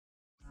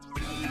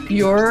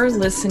You're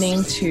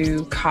listening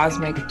to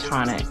Cosmic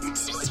Tonic.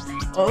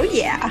 Oh,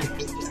 yeah.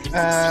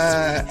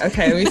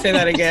 Okay, let me say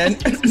that again.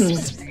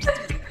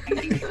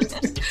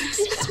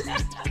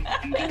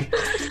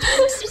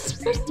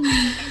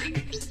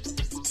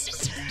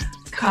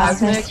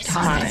 Cosmic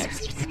Tonic.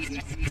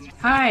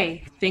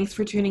 Hi, thanks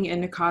for tuning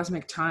in to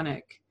Cosmic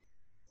Tonic.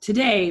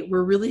 Today,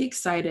 we're really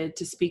excited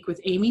to speak with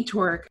Amy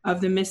Tork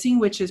of the Missing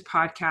Witches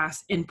podcast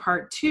in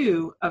part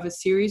 2 of a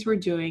series we're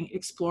doing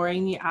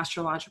exploring the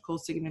astrological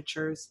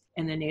signatures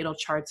and the natal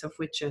charts of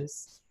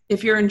witches.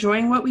 If you're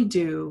enjoying what we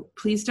do,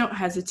 please don't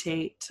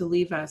hesitate to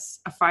leave us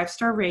a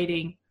 5-star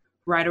rating,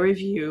 write a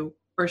review,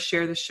 or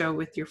share the show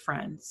with your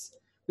friends.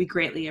 We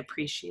greatly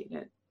appreciate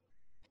it.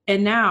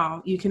 And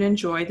now you can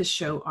enjoy the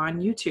show on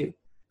YouTube.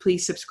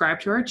 Please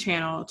subscribe to our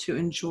channel to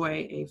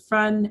enjoy a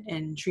fun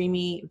and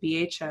dreamy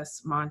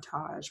VHS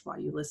montage while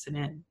you listen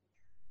in.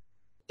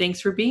 Thanks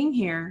for being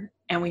here,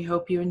 and we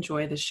hope you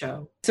enjoy the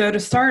show. So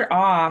to start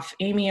off,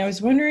 Amy, I was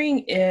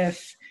wondering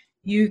if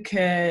you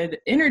could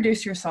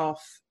introduce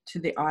yourself to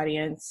the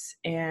audience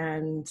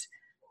and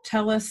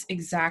tell us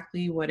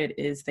exactly what it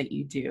is that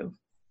you do.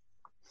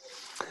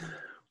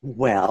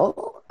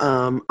 Well,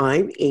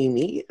 I'm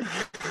Amy,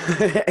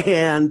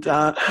 and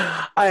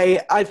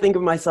I think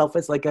of myself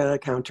as like a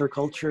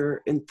counterculture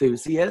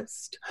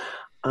enthusiast,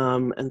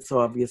 and so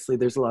obviously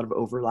there's a lot of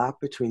overlap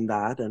between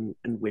that and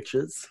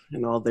witches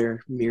in all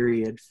their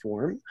myriad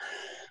form.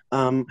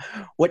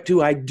 What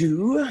do? I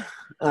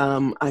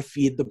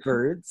feed the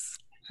birds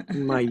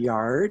in my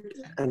yard,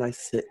 and I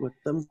sit with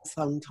them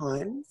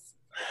sometimes.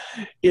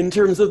 In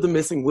terms of the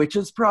Missing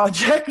Witches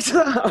project,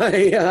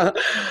 I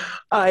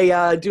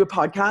do a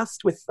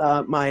podcast with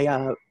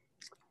my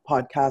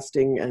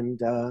podcasting and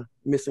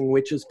Missing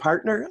Witches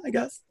partner, I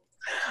guess,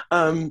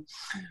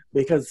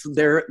 because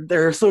there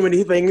are so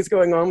many things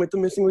going on with the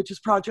Missing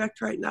Witches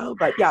project right now.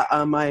 But yeah,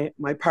 my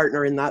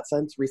partner in that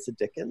sense, Risa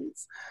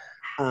Dickens,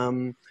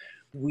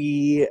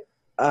 we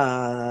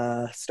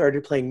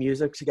started playing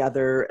music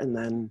together and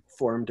then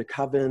formed a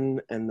coven,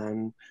 and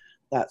then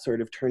that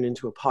sort of turned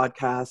into a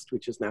podcast,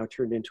 which has now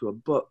turned into a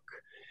book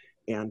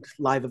and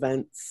live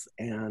events.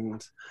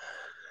 And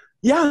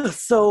yeah,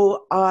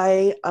 so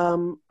I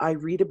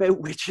read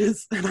about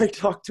witches and I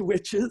talk to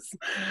witches,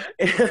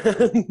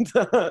 and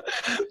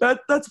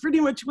that's pretty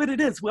much what it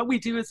is. What we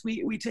do is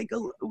we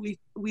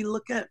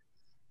look at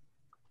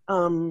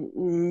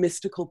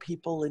mystical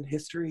people in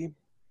history,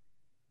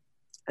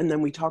 and then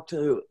we talk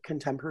to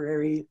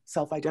contemporary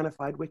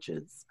self-identified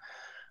witches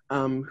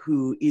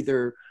who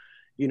either,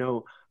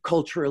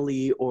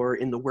 culturally or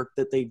in the work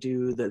that they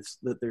do, that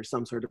there's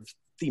some sort of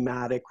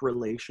thematic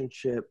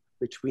relationship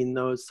between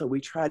those. So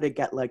we try to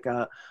get like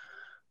a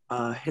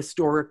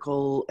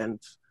historical and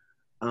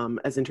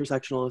as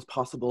intersectional as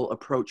possible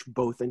approach,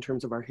 both in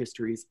terms of our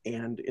histories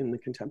and in the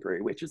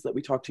contemporary witches that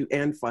we talk to,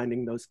 and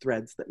finding those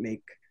threads that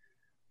make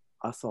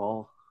us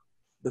all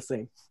the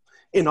same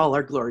in all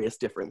our glorious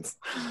difference.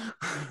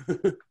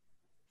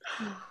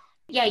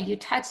 Yeah, you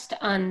touched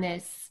on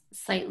this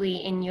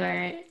slightly in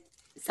your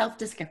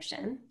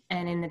self-description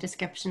and in the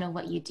description of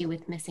what you do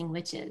with Missing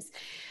Witches.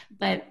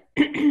 But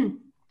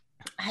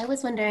I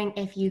was wondering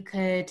if you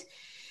could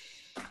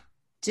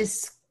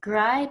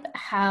describe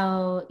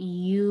how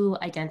you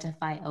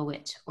identify a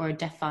witch or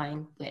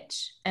define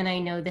witch. And I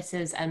know this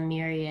is a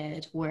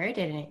myriad word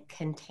and it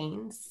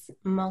contains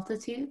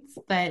multitudes,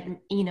 but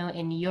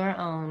in your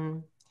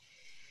own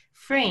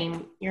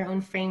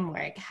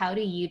framework, how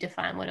do you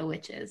define what a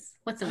witch is?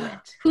 What's a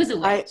witch? Who's a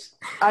witch?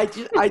 I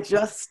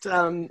just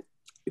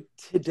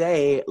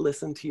today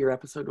listened to your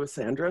episode with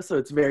Sandra, so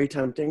it's very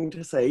tempting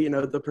to say,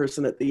 the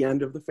person at the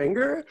end of the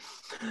finger,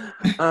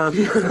 because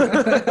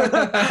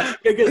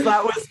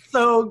that was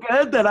so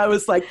good that I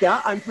was like,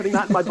 yeah, I'm putting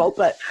that in my vault.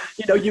 But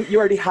you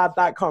already had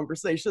that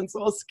conversation,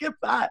 so I'll skip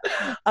that.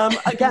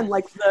 Again,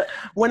 like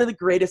one of the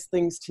greatest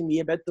things to me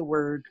about the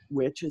word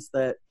witch is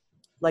that,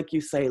 like you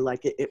say,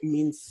 like it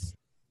means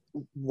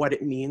what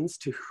it means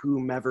to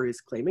whomever is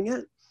claiming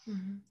it.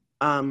 Mm-hmm.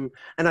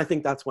 And I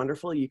think that's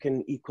wonderful. You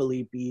can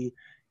equally be,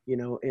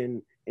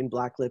 in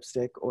black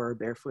lipstick or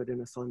barefoot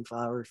in a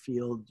sunflower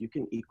field. You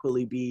can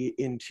equally be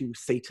into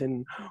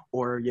Satan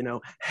or,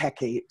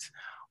 Hecate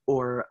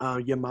or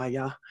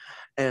Yemaya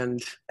and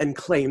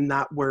claim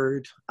that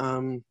word.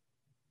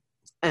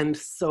 And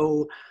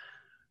so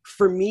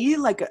for me,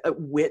 like a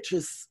witch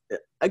is,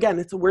 again,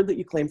 it's a word that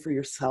you claim for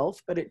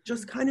yourself, but it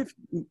just kind of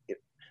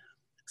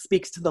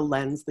speaks to the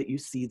lens that you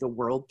see the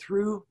world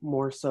through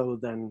more so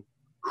than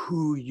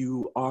who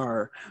you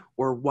are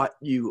or what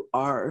you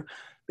are,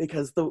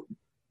 because the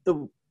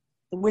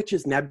witch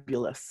is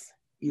nebulous,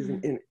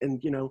 even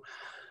and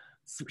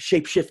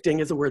shape-shifting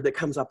is a word that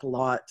comes up a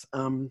lot.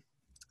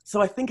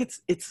 So I think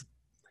it's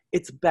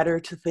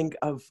better to think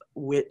of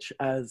witch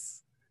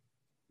as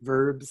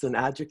verbs and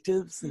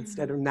adjectives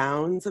instead of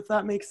nouns, if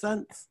that makes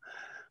sense.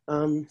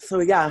 So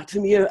yeah,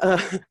 to me, a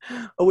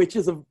witch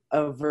is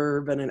a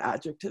verb and an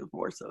adjective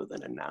more so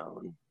than a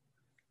noun.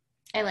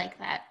 I like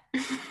that.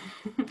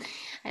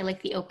 I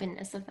like the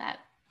openness of that.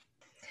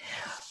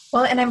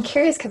 Well, and I'm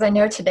curious because I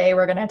know today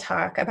we're going to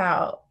talk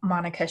about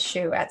Monica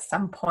Sjöö at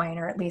some point,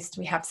 or at least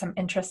we have some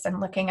interest in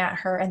looking at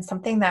her. And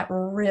something that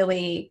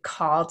really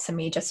called to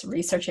me just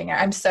researching her,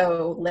 I'm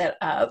so lit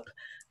up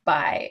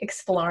by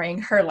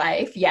exploring her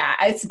life. Yeah,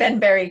 it's been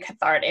very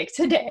cathartic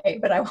today,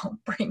 but I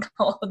won't bring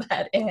all of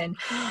that in.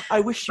 I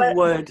wish you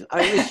would. I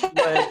wish you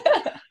would.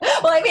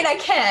 Well, I mean, I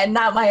can,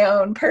 not my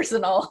own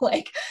personal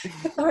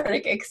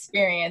cathartic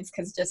experience,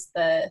 because just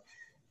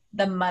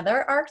the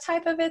mother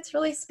archetype of it's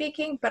really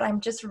speaking, but I'm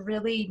just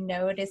really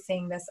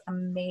noticing this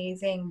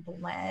amazing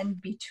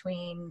blend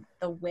between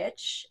the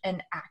witch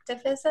and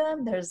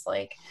activism. There's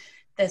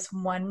this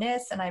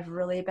oneness, and I've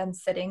really been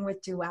sitting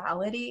with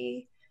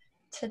duality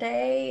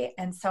today.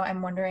 And so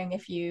I'm wondering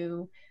if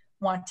you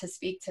want to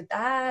speak to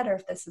that, or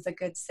if this is a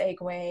good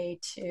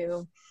segue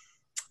to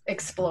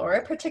explore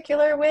a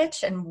particular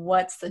witch and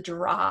what's the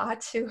draw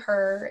to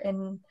her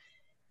and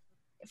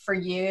for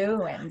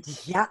you. And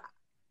yeah.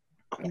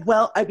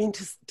 Well, I mean,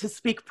 to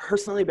speak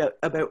personally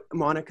about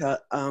Monica,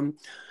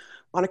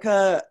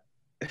 Monica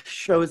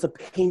Sjöö is a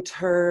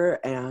painter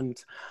and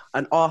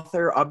an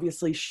author.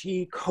 Obviously,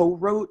 she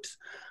co-wrote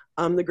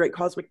The Great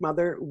Cosmic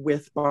Mother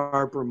with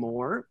Barbara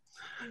Moore.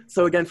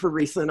 So again, for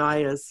Risa and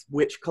I, as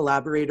witch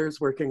collaborators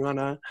working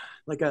on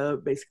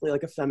basically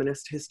a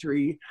feminist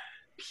history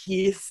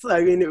piece,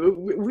 I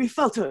mean, we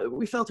felt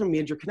a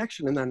major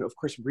connection. And then of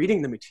course,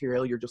 reading the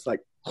material, you're just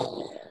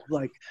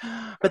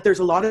but there's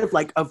a lot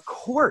of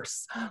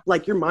course,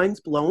 your mind's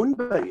blown,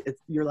 but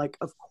you're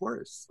of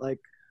course,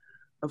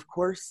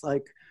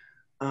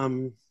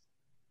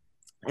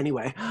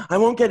 anyway, I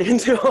won't get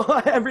into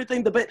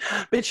everything,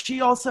 but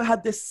she also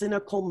had this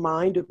cynical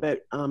mind about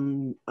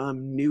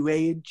New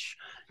Age,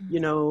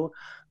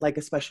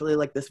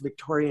 especially this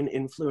Victorian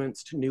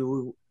influence to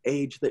New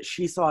Age that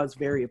she saw as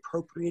very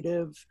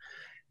appropriative.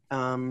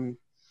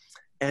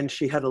 And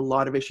she had a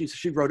lot of issues.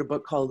 She wrote a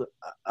book called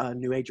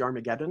New Age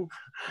Armageddon,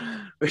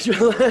 which,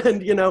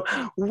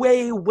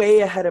 way, way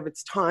ahead of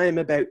its time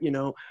about,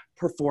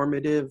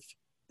 performative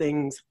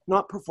things,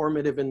 not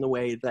performative in the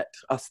way that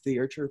us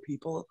theater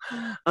people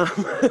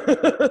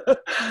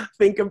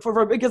think of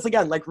perform, because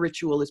again,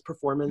 ritual is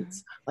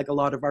performance, a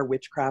lot of our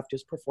witchcraft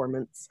is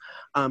performance,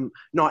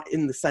 not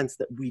in the sense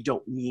that we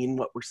don't mean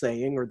what we're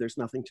saying or there's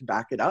nothing to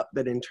back it up,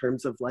 but in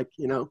terms of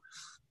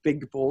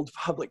big, bold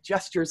public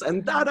gestures.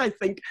 And that, I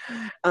think,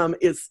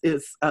 is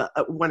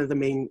one of the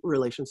main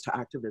relations to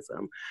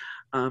activism.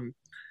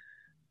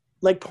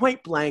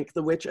 Point blank,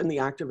 the witch and the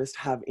activist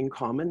have in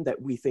common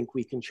that we think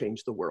we can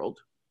change the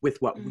world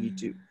with what we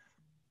do,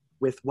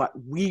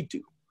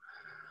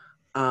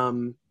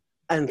 and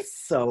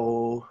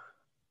so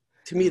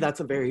to me, that's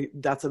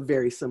a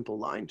very simple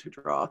line to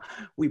draw.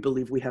 We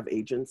believe we have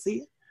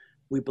agency.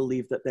 We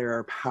believe that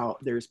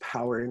there's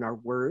power in our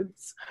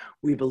words.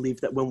 We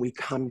believe that when we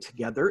come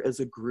together as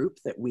a group,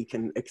 that we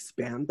can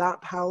expand that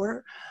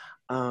power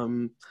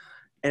and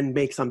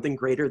make something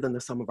greater than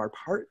the sum of our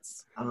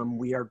parts.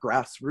 We are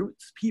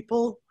grassroots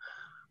people.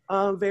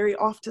 Very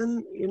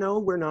often,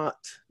 we're not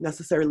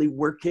necessarily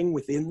working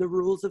within the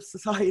rules of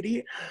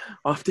society.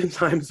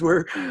 Oftentimes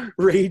we're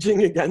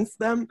raging against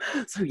them.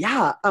 So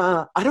yeah,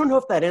 I don't know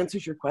if that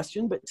answers your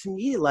question, but to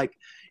me,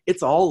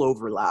 it's all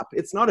overlap.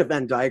 It's not a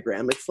Venn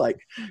diagram. It's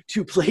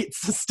two plates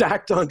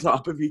stacked on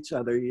top of each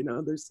other.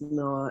 There's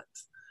not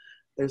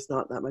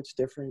that much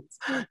difference.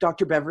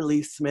 Dr.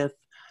 Beverly Smith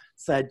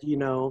said,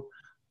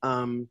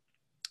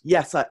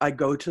 yes, I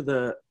go to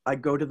the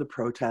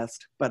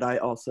protest, but I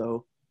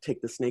also take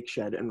the snake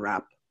shed and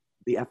wrap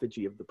the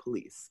effigy of the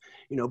police.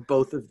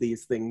 Both of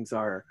these things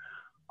are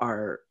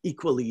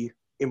equally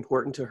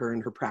important to her in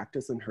her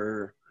practice and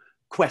her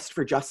quest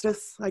for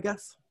justice, I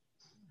guess.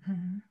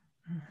 Mm-hmm.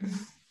 Mm-hmm.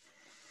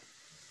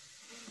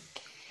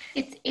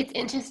 It's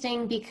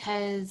interesting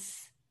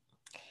because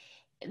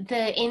in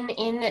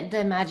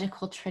the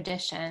magical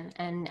tradition,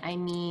 and I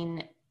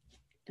mean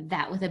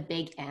that with a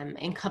big M,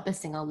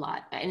 encompassing a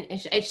lot, and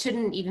it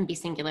shouldn't even be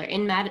singular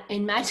in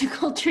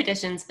magical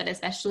traditions, but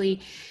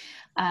especially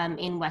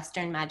in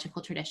Western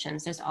magical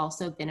traditions, there's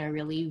also been a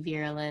really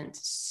virulent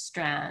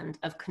strand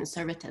of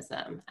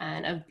conservatism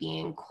and of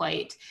being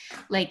quite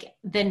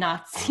the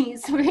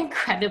Nazis were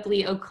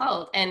incredibly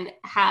occult and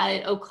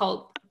had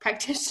occult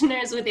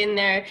practitioners within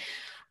their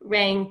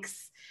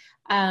ranks.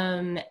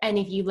 And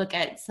if you look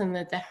at some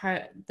of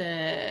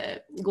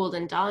the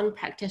Golden Dawn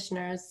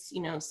practitioners,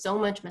 so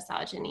much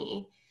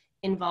misogyny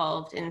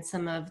involved in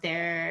some of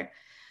their,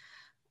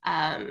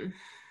 some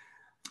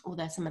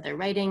of their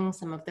writings,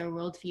 some of their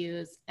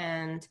worldviews.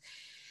 And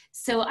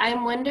so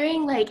I'm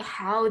wondering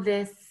how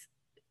this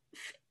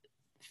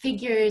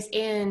figures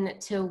in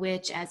to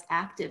witch as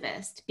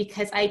activist,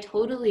 because I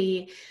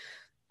totally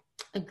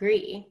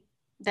agree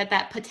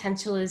that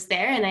potential is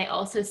there. And I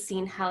also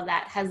seen how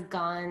that has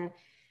gone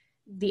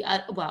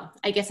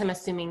I guess I'm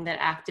assuming that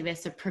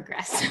activists are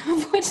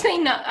progressive, which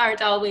they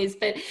aren't always,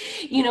 but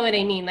you know what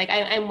I mean?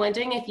 I'm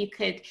wondering if you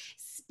could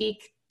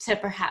speak to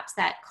perhaps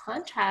that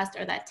contrast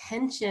or that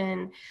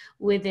tension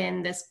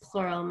within this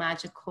plural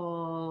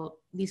magical,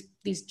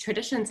 these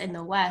traditions in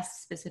the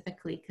West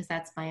specifically, because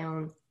that's my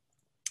own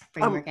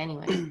framework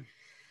anyway.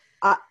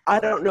 I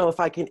don't know if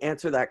I can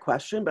answer that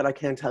question, but I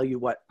can tell you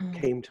what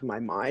came to my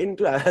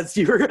mind as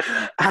you were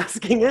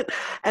asking it.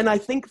 And I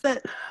think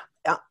that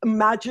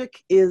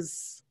magic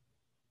is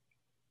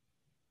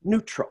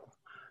neutral.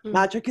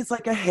 Magic is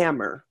like a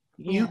hammer.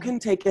 You can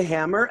take a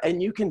hammer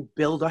and you can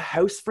build a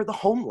house for the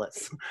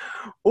homeless.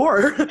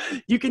 Or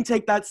you can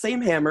take that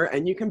same hammer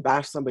and you can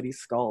bash somebody's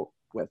skull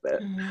with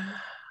it.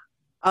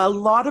 A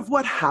lot of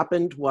what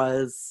happened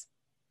was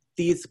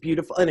these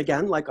beautiful, and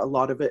again, like a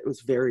lot of it was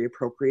very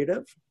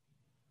appropriative,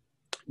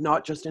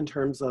 not just in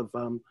terms of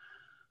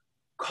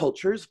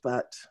cultures,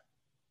 but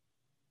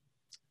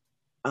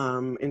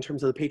in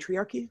terms of the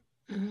patriarchy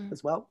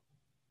as well.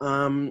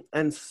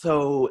 And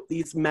so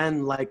these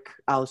men like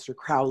Aleister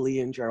Crowley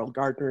and Gerald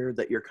Gardner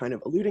that you're kind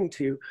of alluding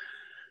to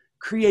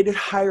created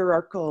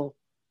hierarchical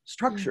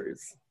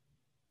structures,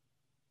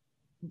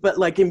 but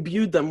like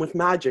imbued them with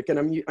magic.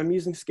 And I'm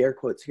using scare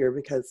quotes here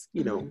because,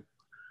 you know,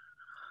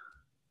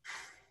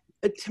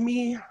 to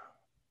me,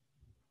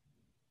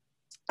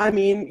 I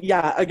mean,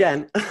 yeah,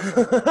 again,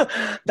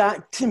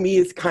 that to me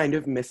is kind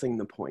of missing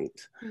the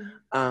point.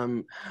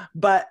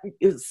 But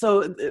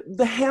so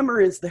the hammer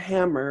is the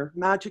hammer,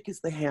 magic is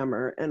the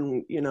hammer.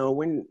 And, you know,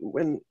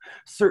 when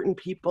certain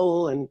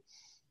people and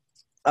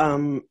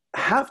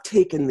have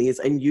taken these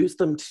and used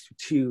them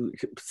to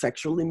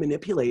sexually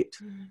manipulate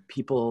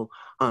people,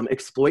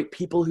 exploit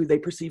people who they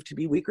perceive to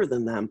be weaker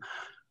than them,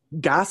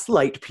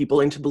 gaslight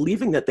people into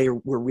believing that they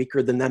were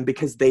weaker than them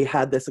because they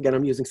had this, again,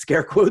 I'm using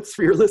scare quotes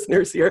for your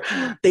listeners here,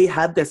 they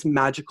had this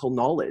magical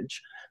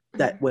knowledge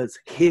that was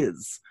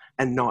his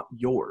and not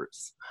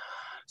yours.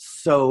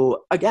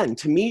 So again,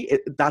 to me,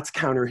 that's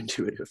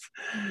counterintuitive.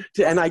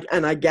 And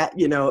I get,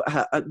 you know,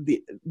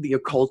 the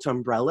occult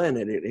umbrella, and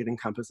it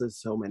encompasses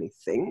so many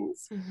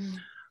things.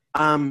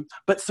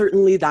 But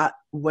certainly that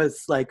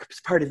was like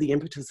part of the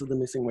impetus of the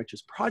Missing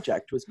Witches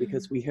Project, was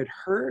because we had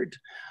heard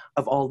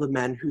of all the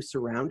men who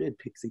surrounded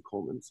Pixie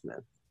Coleman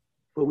Smith,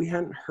 but we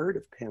hadn't heard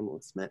of Pamela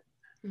Smith,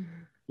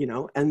 you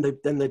know, and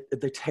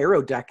the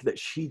tarot deck that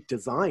she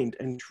designed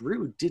and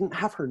drew didn't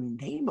have her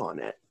name on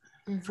it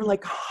for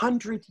like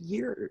 100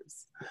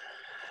 years.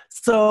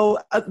 So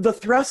the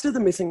thrust of the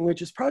Missing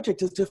Witches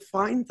Project is to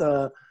find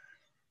the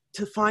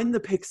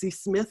Pixie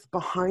Smith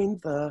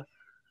behind the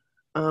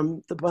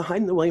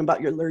William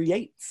Butler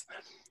Yeats,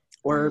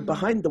 or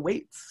behind the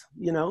Waits,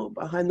 you know,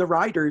 behind the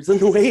Riders and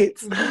the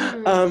Waits.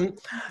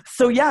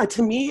 So yeah,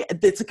 to me,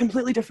 it's a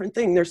completely different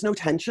thing. There's no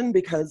tension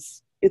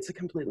because it's a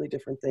completely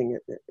different thing.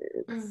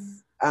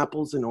 It's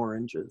apples and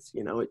oranges,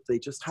 you know, they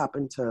just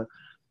happen to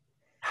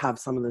have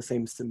some of the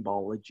same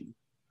symbology.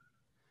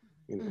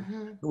 You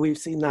know, we've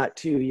seen that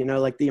too, you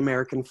know, like the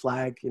American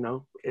flag, you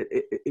know,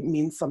 it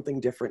means something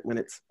different when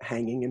it's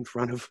hanging in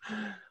front of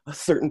a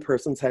certain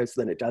person's house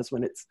than it does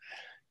when it's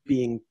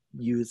being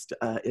used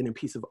in a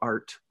piece of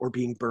art or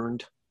being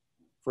burned,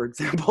 for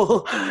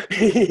example.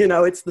 You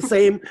know, it's the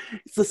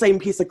same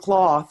piece of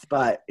cloth,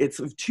 but it's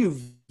of two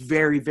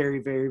very, very,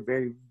 very,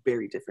 very,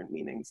 very different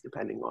meanings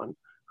depending on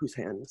whose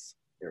hands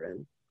they're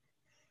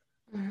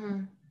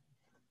in.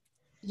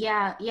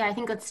 Yeah, I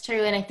think that's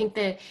true. And I think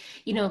that,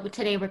 you know,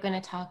 today we're going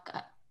to talk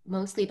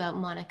mostly about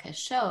Monica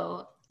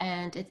Sjöö,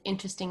 and it's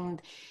interesting,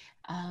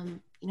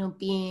 you know,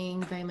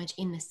 being very much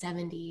in the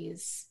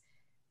 70s,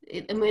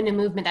 in a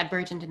movement that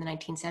burgeoned in the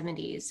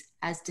 1970s,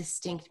 as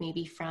distinct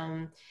maybe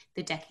from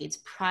the decades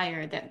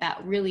prior, that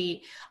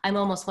really, I'm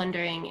almost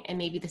wondering, and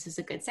maybe this is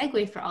a good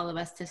segue for all of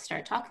us to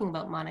start talking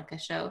about Monica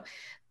Sjöö,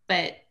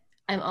 but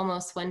I'm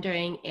almost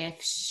wondering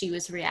if she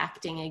was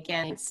reacting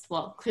against,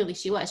 well, clearly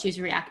she was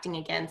reacting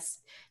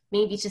against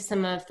maybe just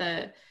some of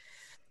the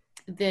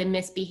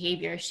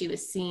misbehavior she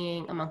was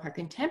seeing among her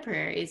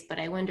contemporaries, but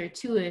I wonder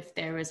too if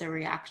there was a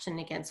reaction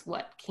against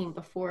what came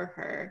before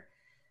her.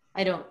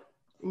 I don't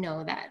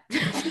know that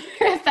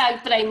for a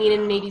fact, but I mean,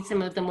 in maybe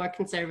some of the more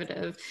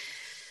conservative.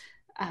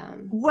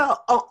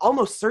 Well,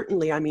 almost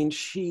certainly. I mean,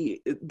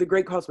 the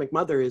Great Cosmic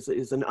Mother is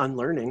an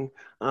unlearning.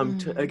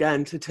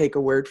 To take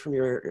a word from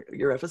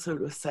your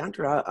episode with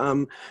Sandra,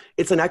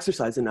 it's an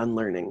exercise in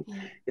unlearning.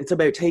 It's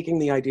about taking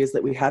the ideas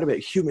that we had about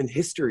human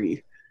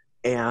history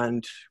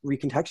and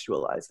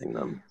recontextualizing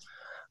them.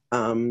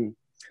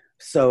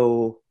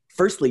 So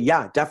firstly,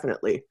 yeah,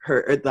 definitely,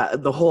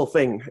 the whole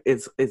thing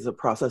is a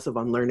process of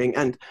unlearning.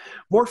 And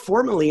more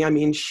formally, I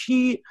mean,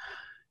 she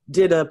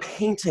did a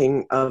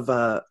painting of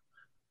a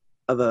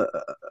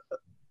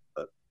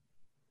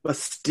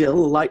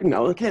still life.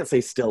 No, I can't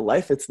say still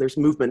life. There's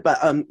movement, but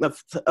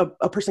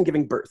a person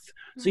giving birth.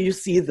 So you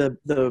see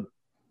the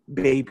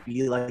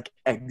baby like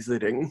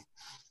exiting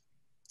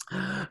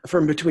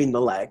from between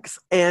the legs,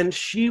 and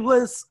she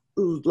was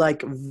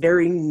like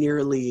very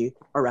nearly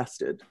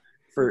arrested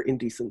for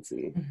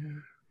indecency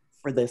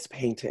for this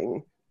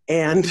painting.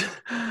 And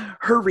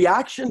her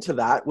reaction to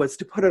that was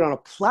to put it on a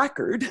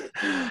placard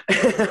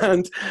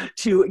and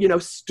to, you know,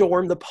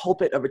 storm the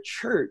pulpit of a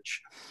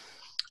church.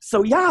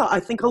 So yeah, I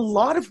think a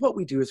lot of what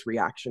we do is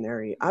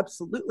reactionary,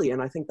 absolutely.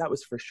 And I think that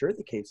was for sure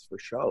the case for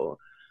Sjöö.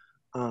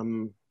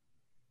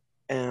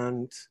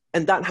 And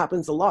that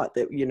happens a lot,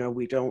 that, you know,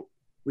 we don't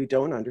we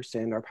don't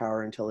understand our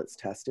power until it's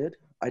tested.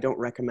 I don't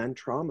recommend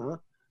trauma,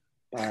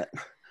 but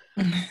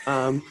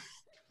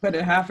but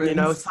it happens. You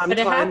know, sometimes, but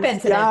it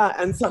happens,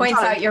 and points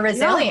out your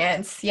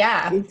resilience.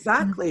 Yeah,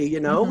 exactly. You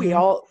know,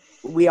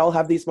 we all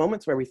have these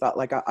moments where we thought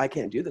like, I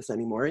can't do this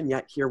anymore, and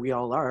yet here we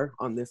all are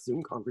on this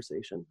Zoom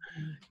conversation.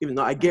 Even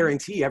though I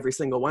guarantee every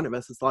single one of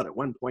us has thought at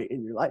one point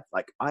in your life,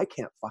 like, I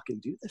can't fucking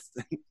do this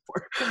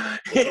anymore,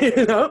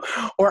 you know,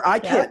 or I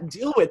can't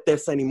deal with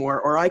this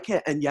anymore, or I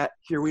can't, and yet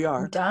here we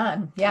are.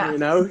 Done. Yeah. You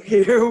know,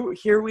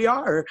 here we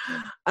are.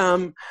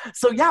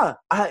 So yeah,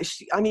 I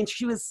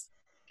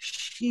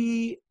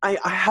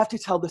have to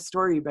tell the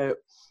story about,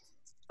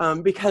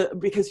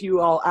 because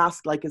you all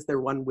asked, like, is there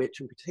one witch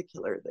in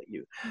particular that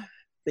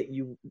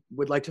you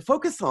would like to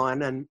focus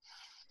on?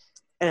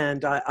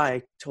 And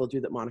I told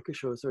you that Monica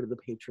Cho is sort of the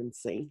patron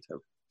saint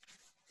of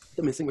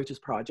the Missing Witches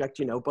Project.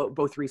 You know,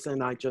 both Risa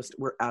and I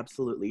were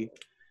absolutely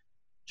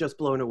just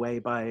blown away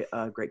by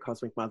Great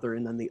Cosmic Mother,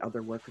 and then the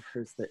other work of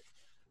hers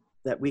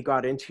that we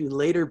got into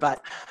later.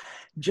 But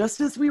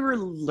just as we were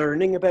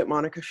learning about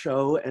Monica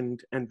Cho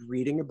and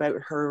reading about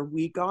her,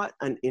 we got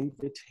an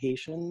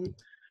invitation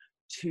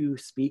to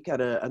speak at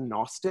a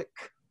Gnostic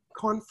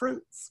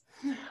conference,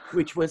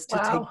 which was to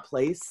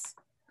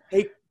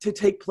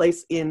take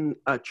place in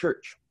a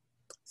church,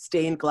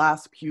 stained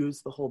glass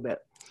pews, the whole bit.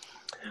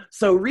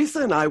 So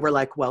Risa and I were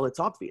like, well, it's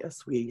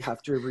obvious. We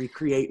have to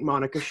recreate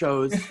Monica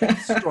Cho's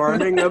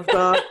storming of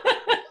the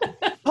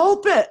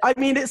pulpit. I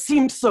mean, it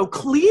seemed so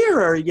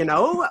clear, you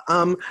know?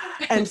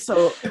 And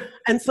so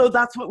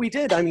that's what we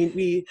did. I mean,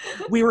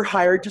 we were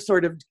hired to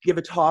sort of give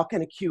a talk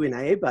and a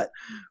Q&A, but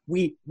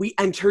we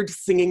entered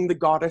singing the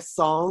goddess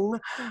song.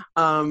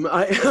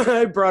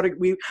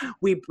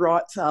 We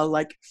brought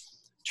like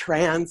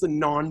trans and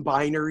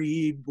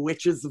non-binary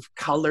witches of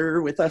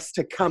color with us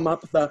to come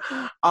up the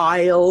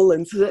aisle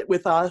and sit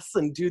with us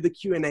and do the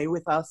Q&A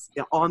with us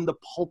on the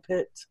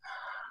pulpit.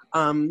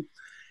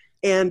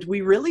 And we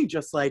really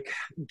just like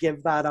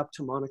give that up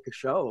to Monica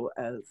Cho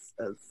as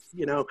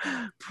you know,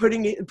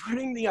 putting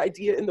the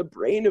idea in the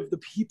brain of the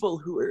people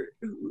who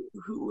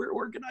were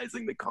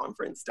organizing the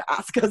conference to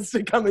ask us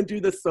to come and do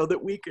this so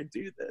that we could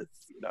do this,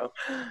 you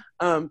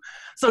know.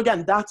 So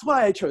again, that's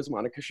why I chose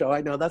Monica Cho.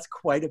 I know that's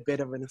quite a bit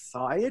of an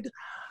aside,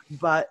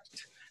 but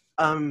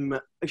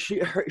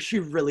she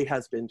really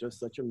has been just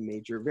such a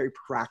major, very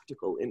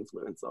practical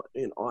influence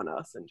on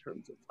us in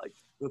terms of like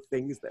the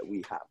things that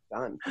we have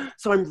done.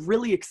 So I'm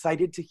really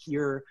excited to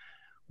hear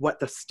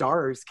what the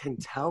stars can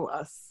tell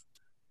us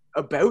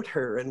about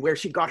her and where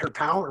she got her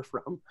power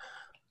from.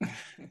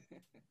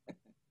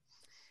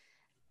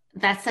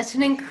 That's such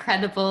an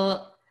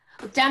incredible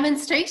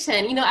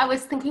demonstration. You know, I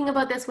was thinking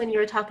about this when you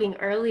were talking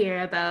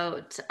earlier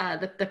about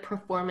the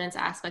performance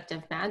aspect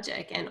of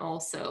magic and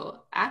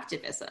also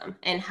activism,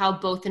 and how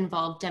both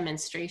involve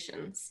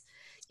demonstrations.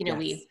 You know,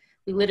 yes.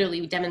 we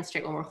literally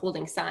demonstrate when we're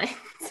holding signs,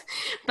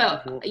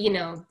 but you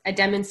know, a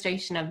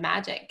demonstration of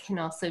magic can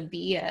also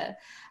be a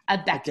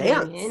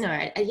beckoning in,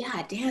 or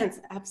a dance.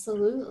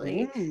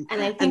 Absolutely.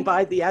 And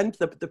by the end,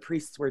 the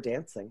priests were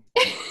dancing.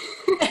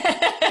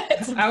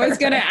 I was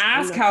going to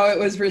ask how it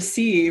was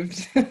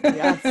received.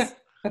 Yes.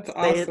 That's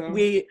awesome.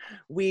 We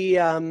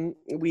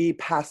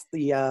passed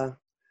the,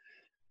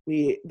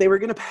 they were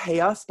going to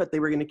pay us, but they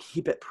were going to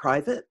keep it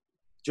private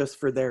just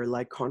for their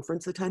like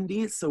conference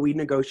attendees. So we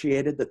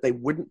negotiated that they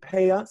wouldn't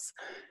pay us,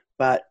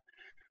 but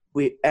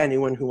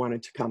anyone who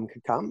wanted to come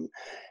could come.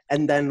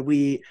 And then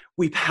we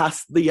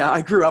passed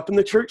I grew up in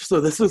the church,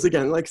 so this was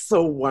again like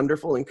so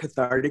wonderful and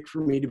cathartic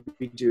for me to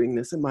be doing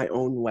this in my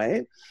own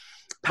way.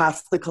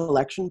 Past the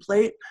collection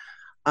plate,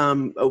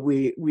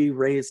 we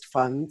raised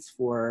funds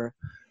for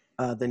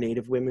the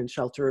Native Women's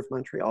Shelter of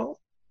Montreal.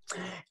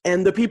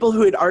 And the people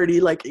who had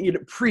already, like, you know,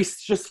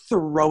 priests just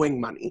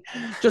throwing money,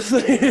 just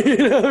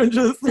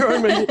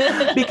throwing money,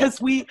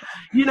 because we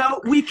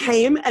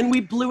came and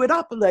we blew it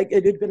up. Like,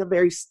 it had been a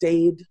very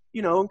staid,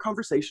 you know,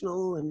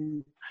 conversational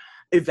and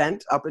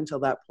event up until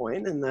that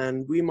point, and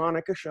then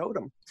Monica showed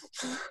them.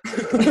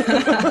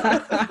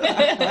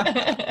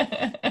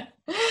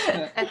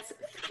 That's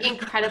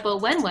incredible.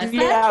 When was that?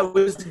 Yeah, it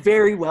was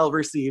very well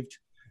received.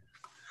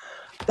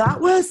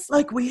 That was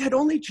like, we had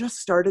only just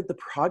started the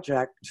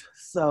project.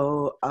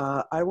 So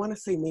I want to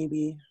say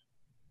maybe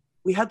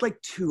we had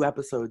like 2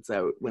 episodes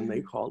out when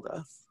they called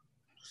us.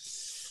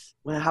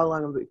 Well, how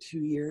long? About 2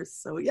 years.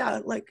 So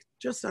yeah, like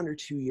just under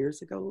 2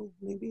 years ago,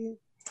 maybe.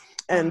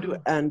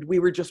 And we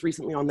were just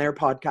recently on their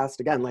podcast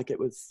again. Like, it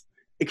was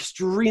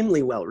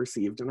extremely well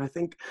received. And I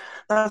think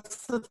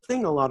that's the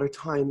thing a lot of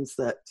times,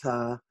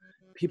 that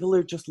people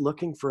are just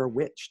looking for a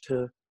witch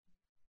to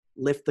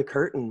lift the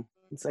curtain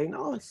and say,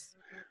 no, it's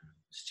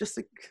just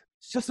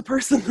a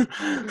person.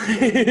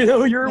 You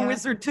know, you're a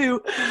wizard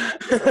too.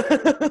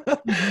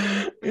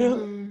 You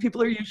know,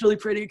 people are usually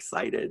pretty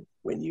excited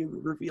when you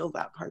reveal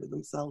that part of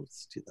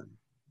themselves to them.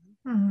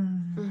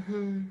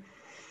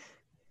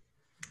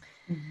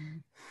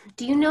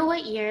 Do you know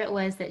what year it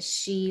was that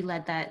she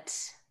led that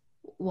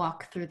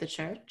walk through the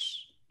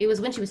church? It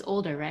was when she was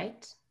older,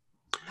 right?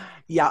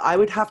 Yeah, I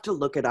would have to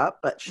look it up,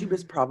 but she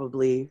was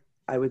probably,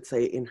 I would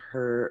say in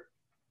her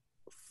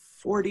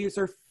 40s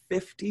or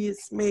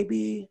 50s,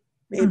 maybe.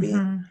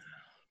 Mm-hmm.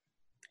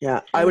 Yeah,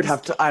 I would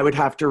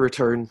have to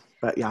return,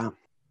 but yeah.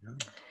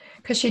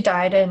 Because she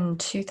died in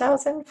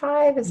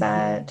 2005, is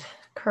that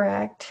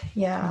correct?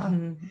 Yeah.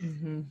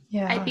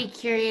 Yeah. I'd be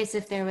curious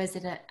if there was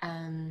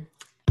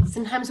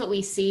sometimes what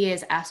we see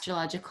is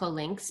astrological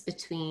links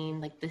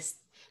between like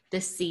the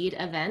seed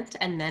event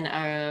and then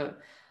a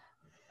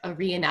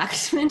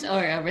reenactment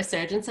or a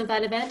resurgence of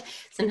that event.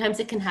 Sometimes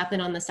it can happen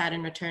on the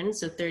Saturn return,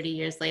 so 30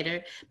 years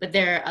later, but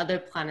there are other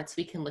planets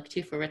we can look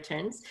to for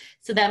returns.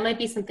 So that might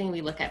be something we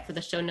look at for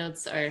the show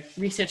notes or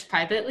research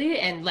privately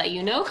and let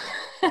you know.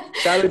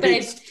 That would be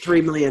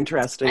extremely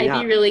interesting. I'd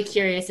be really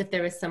curious if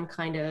there was some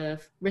kind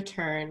of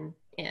return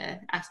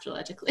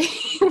astrologically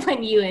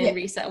when you and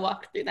Risa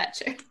walked through that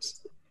church.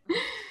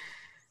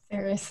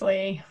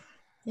 Seriously.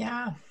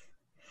 Yeah.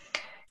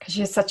 Because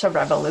she's such a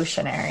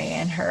revolutionary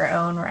in her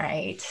own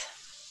right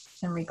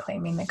and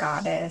reclaiming the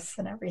goddess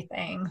and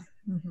everything.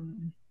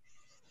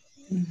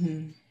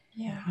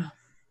 Yeah.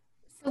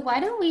 So why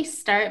don't we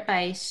start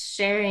by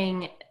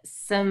sharing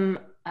some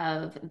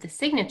of the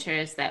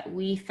signatures that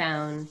we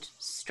found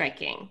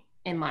striking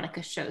in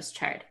Monica Show's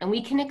chart, and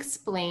we can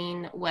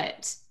explain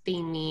what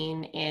they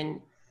mean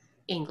in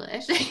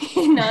English,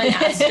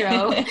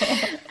 non-astro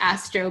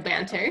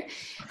banter.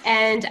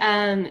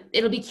 And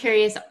it'll be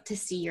curious to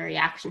see your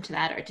reaction to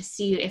that, or to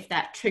see if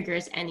that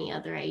triggers any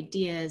other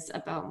ideas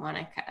about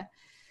Monica.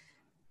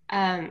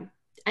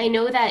 I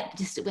know that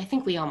I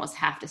think we almost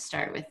have to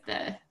start with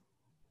the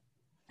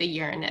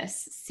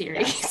Uranus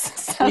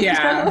series.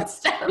 Yeah.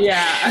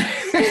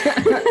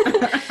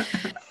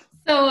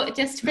 So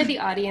just for the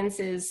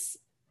audience's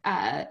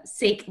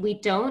sake, we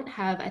don't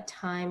have a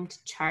timed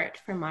chart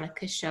for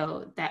Monica's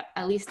show, that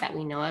at least that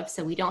we know of.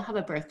 So we don't have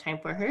a birth time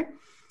for her,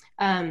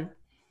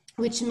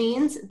 which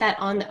means that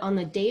on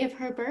the day of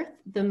her birth,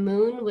 the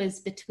moon was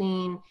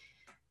between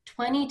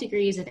 20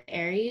 degrees of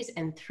Aries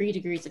and 3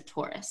 degrees of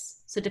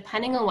Taurus. So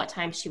depending on what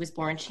time she was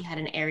born, she had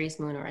an Aries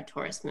moon or a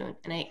Taurus moon.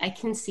 And I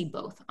can see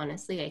both,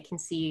 honestly. I can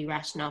see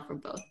rationale for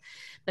both.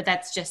 But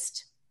that's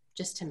just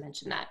to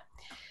mention that.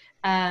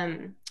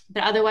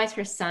 But otherwise,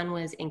 her sun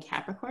was in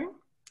Capricorn,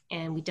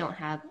 and we don't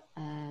have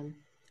an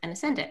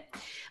ascendant.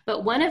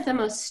 But one of the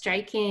most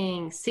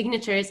striking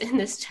signatures in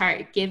this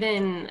chart,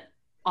 given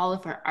all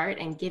of her art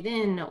and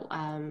given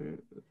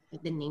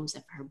the names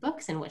of her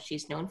books and what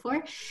she's known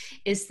for,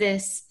 is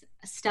this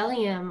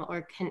stellium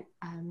or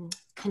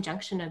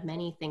conjunction of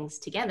many things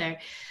together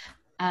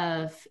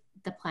of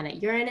the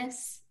planet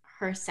Uranus,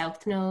 her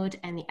south node,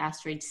 and the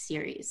asteroid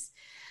Ceres.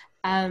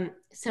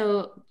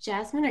 So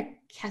Jasmine or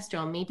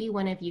Kestrel, maybe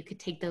one of you could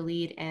take the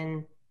lead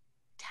in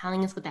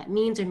telling us what that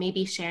means, or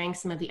maybe sharing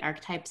some of the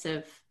archetypes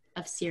of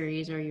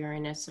Ceres or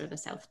Uranus or the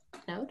south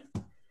node.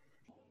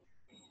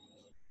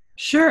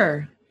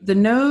 Sure. The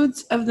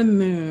nodes of the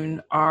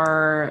moon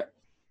are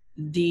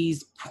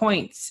these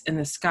points in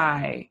the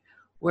sky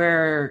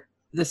where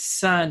the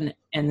sun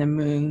and the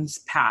moon's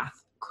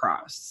path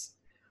cross.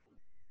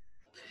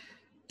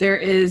 There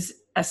is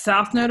a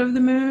south node of the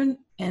moon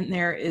and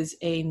there is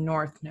a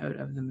north node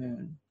of the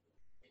moon.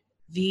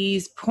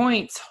 These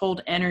points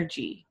hold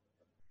energy.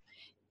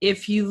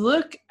 If you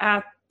look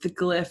at the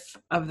glyph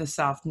of the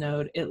south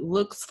node, it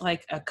looks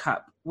like a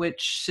cup,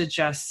 which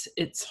suggests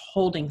it's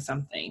holding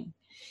something.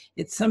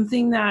 It's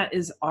something that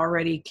is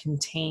already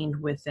contained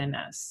within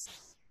us.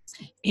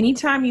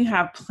 Anytime you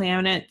have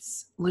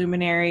planets,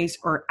 luminaries,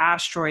 or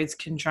asteroids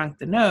conjunct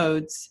the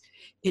nodes,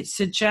 it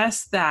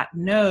suggests that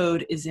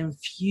node is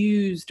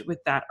infused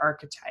with that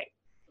archetype.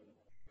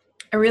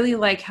 I really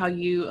like how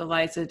you,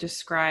 Eliza,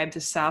 described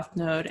the south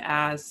node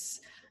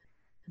as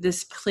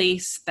this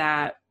place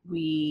that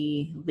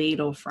we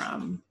ladle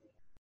from.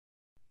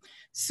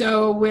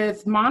 So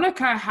with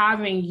Monica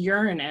having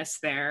Uranus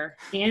there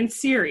and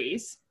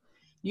Ceres,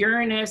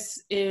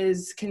 Uranus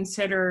is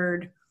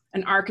considered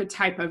an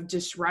archetype of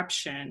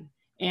disruption,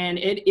 and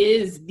it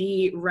is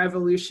the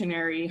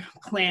revolutionary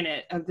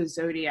planet of the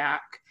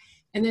zodiac.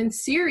 And then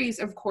Ceres,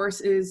 of course,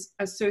 is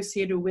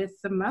associated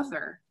with the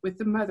mother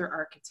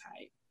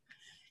archetype.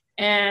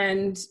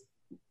 And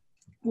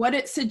what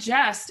it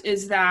suggests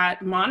is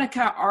that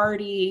Monica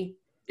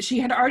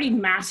had already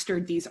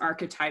mastered these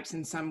archetypes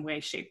in some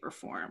way, shape, or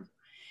form.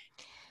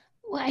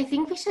 Well, I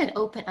think we should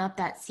open up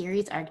that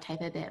Ceres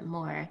archetype a bit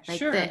more.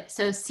 Sure.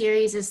 So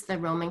Ceres is the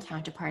Roman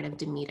counterpart of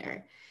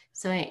Demeter.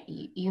 So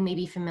you may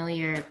be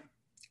familiar,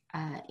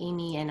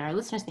 Amy, and our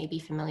listeners may be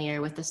familiar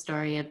with the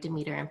story of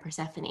Demeter and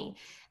Persephone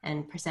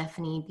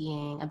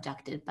being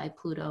abducted by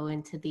Pluto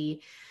into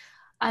the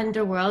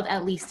underworld,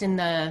 at least in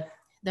the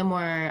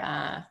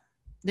more,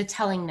 the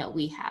telling that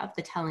we have,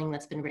 the telling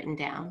that's been written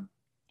down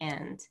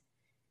and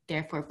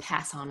therefore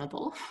pass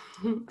onable.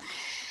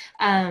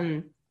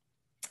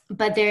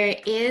 But there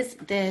is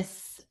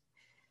this,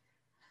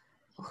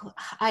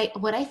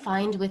 what I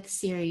find with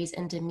Ceres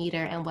and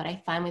Demeter, and what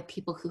I find with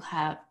people who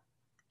have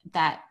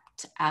that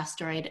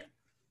asteroid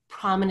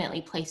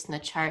prominently placed in the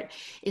chart,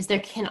 is there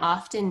can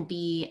often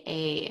be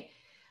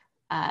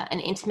an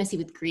intimacy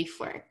with grief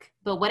work.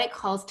 but what it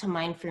calls to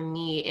mind for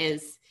me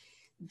is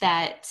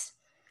that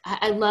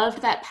I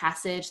loved that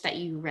passage that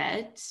you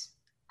read.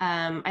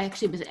 I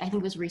think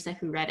it was Risa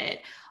who read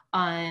it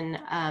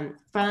on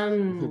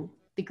from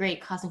The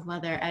Great Cosmic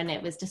Mother, and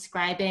it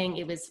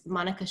was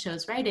Monica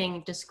Show's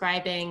writing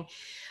describing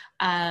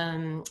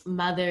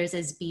mothers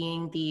as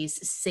being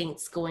these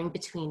saints going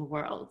between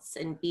worlds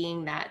and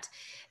being that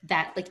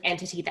like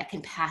entity that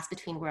can pass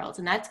between worlds.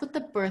 And that's what the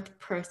birth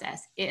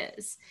process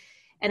is.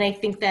 And I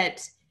think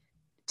that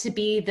to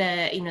be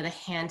the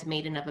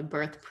handmaiden of a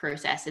birth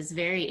process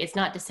it's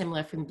not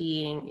dissimilar from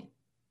being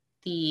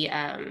the,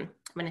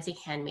 when I say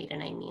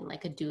handmaiden, I mean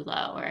like a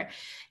doula or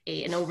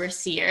an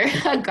overseer,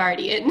 a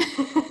guardian.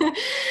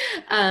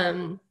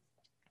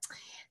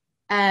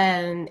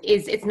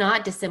 It's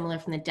not dissimilar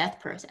from the death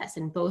process,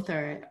 and both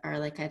are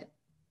like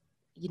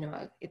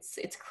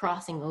it's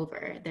crossing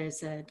over.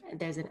 There's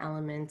an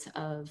element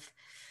of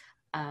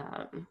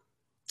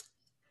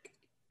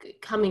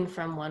coming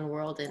from one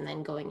world and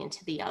then going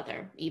into the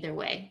other, either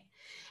way.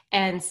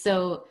 And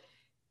so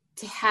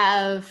to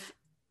have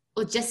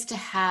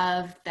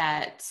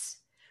that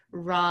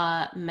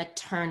raw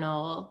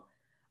maternal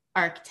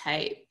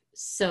archetype,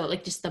 so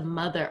like just the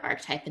mother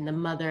archetype, and the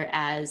mother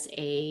as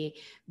a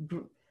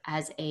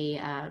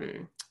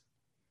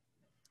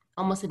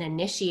almost an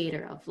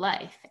initiator of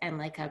life, and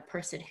like a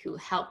person who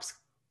helps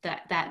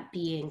that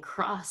being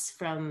cross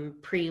from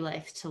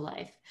pre-life to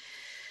life.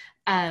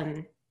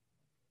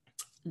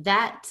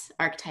 That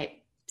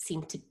archetype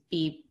seemed to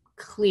be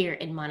clear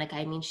in Monica.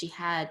 I mean, she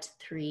had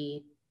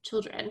 3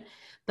 children,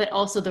 but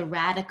also the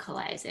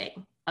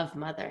radicalizing of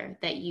mother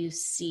that you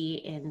see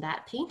in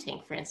that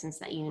painting, for instance,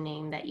 that you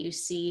named, that you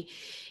see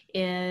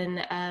in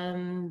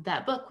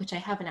that book, which I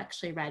haven't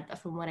actually read, but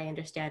from what I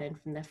understand and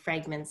from the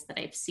fragments that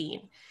I've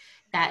seen,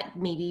 that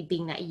maybe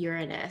being that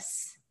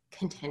Uranus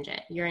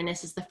contingent.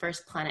 Uranus is the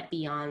first planet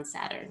beyond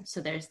Saturn. So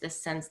there's this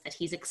sense that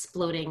he's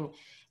exploding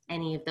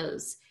any of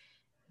those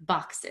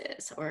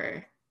boxes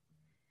or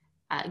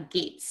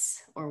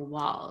gates or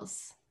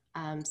walls.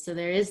 So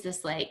there is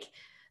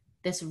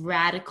this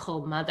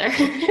radical mother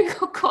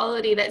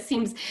quality that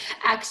seems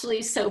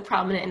actually so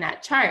prominent in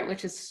that chart,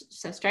 which is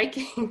so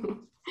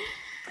striking.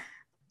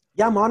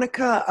 Yeah,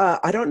 Monica,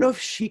 I don't know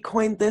if she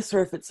coined this or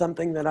if it's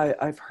something that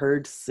I've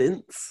heard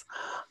since,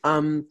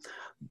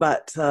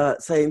 but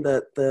saying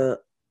that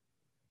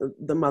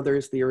the mother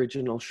is the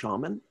original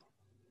shaman.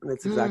 And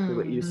that's exactly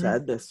what you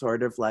said, this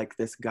sort of like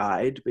this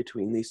guide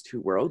between these 2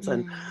 worlds.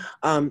 And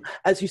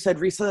as you said,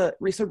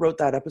 Risa wrote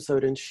that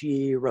episode, and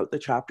she wrote the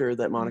chapter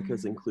that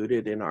Monica's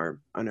included in our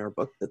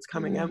book that's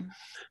coming out,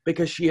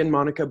 because she and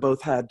Monica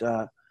both had,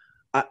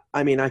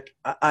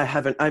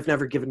 I've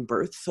never given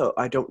birth, so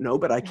I don't know,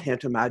 but I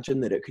can't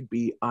imagine that it could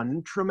be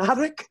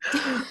untraumatic,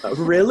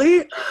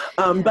 really.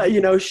 But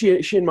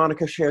she and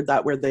Monica shared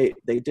that, where they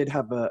did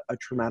have a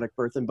traumatic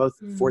birth, and both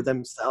for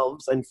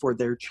themselves and for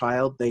their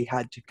child, they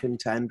had to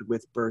contend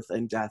with birth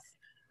and death,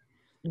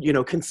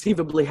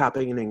 conceivably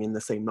happening in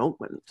the same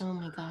moment. Oh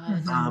my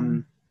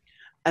God.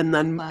 And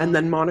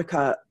then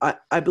Monica,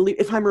 I believe,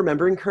 if I'm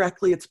remembering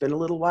correctly, it's been a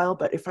little while,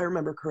 but if I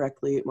remember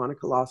correctly,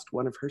 Monica lost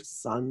one of her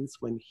sons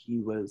when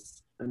he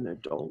was an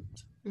adult.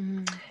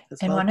 And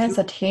one is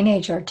a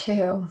teenager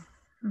too.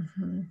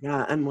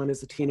 Yeah, and one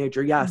is a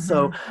teenager. Yeah,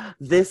 so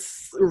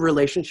this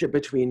relationship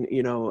between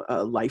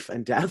life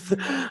and death,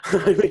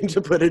 I mean,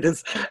 to put it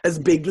as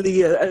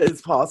bigly as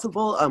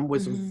possible,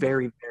 was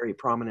very, very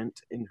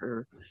prominent in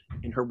her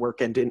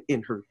work and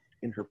in her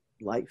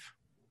life.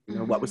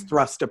 What was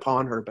thrust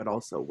upon her, but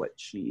also what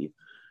she,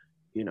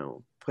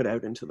 put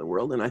out into the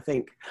world. And I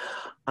think,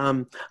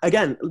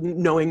 again,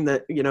 knowing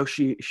that,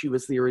 she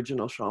was the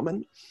original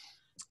shaman,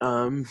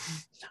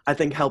 I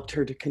think helped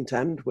her to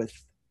contend with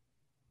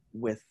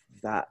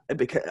that,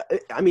 because,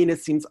 I mean, it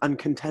seems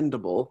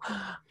uncontendable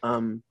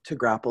to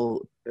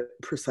grapple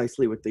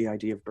precisely with the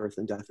idea of birth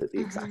and death at the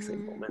exact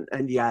same moment.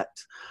 And yet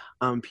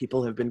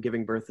people have been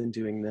giving birth and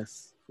doing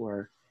this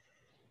for,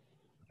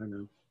 I don't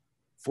know,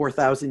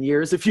 4,000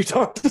 years if you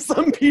talk to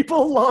some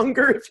people,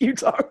 longer if you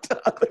talk to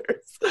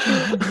others.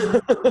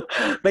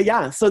 But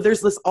yeah, so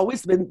there's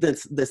always been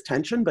this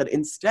tension, but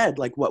instead,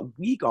 like, what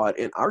we got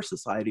in our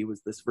society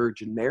was this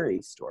Virgin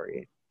Mary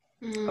story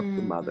of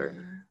the mother.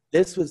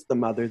 This was the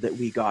mother that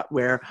we got,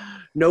 where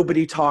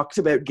nobody talked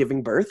about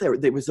giving birth.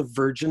 There was a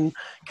virgin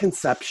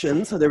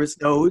conception, so there was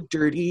no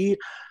dirty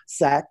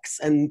sex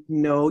and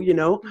no,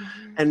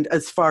 and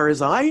as far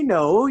as I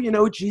know,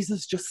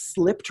 Jesus just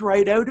slipped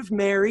right out of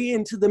Mary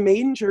into the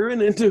manger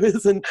and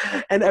into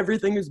and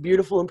everything was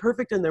beautiful and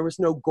perfect, and there was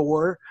no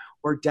gore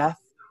or death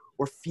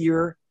or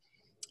fear.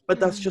 But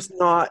that's just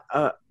not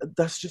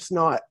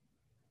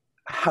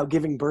how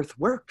giving birth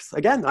works.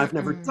 Again, I've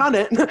never done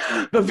it,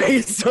 but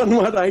based on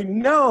what I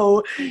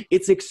know,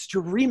 it's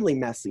extremely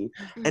messy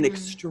and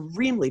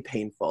extremely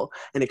painful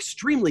and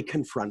extremely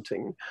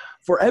confronting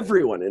for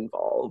everyone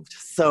involved.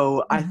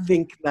 So I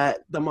think that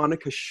the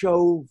Monica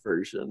Show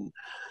version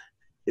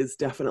is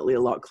definitely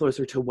a lot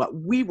closer to what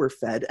we were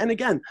fed. And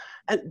again,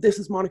 this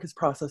is Monica's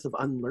process of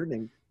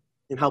unlearning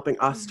and helping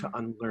us to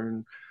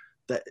unlearn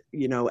that,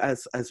 you know,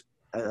 as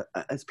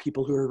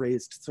people who are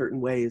raised certain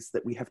ways,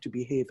 that we have to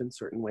behave in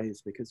certain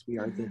ways because we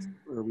are this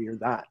or we are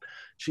that.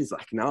 She's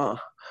like, no,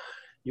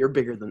 you're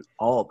bigger than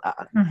all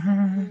that.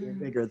 You're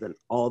bigger than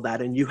all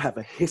that. And you have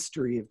a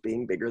history of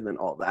being bigger than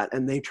all that.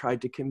 And they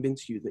tried to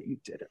convince you that you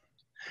didn't.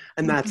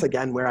 And that's,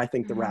 again, where I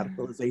think the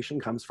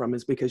radicalization comes from,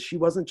 is because she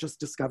wasn't just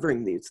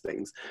discovering these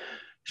things.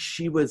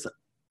 She was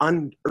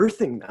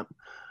unearthing them,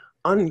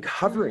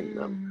 uncovering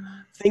them,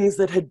 things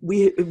that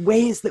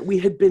ways that we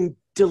had been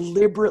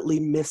deliberately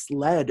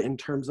misled in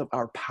terms of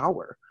our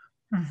power.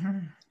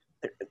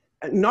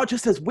 Not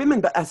just as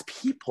women, but as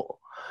people.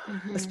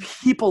 As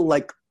people,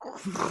 like,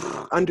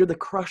 under the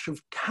crush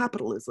of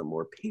capitalism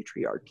or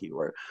patriarchy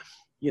or,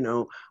 you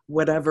know,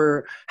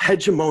 whatever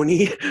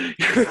hegemony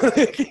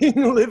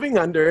you're living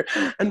under.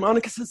 And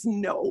Monica says,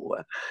 no,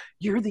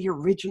 you're the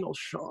original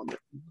shaman.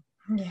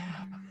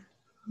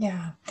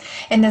 Yeah.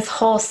 And this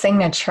whole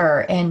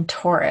signature in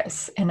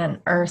Taurus, in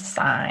an earth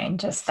sign,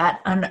 just that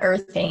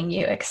unearthing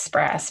you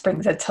express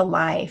brings it to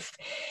life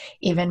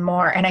even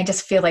more. And I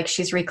just feel like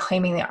she's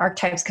reclaiming the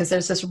archetypes, because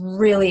there's this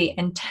really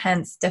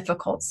intense,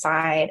 difficult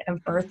side of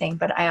birthing.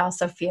 But I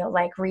also feel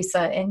like,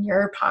 Risa, in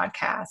your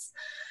podcast,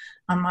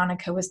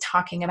 Monica was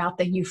talking about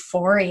the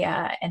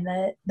euphoria and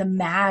the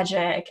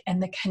magic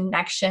and the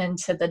connection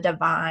to the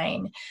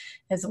divine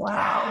as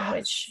well,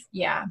 which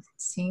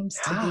seems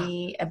to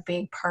be a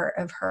big part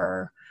of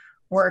her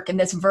work. And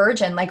this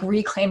virgin, like,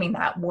 reclaiming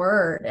that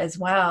word as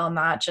well,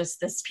 not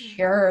just this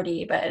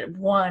purity, but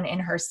one in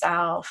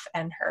herself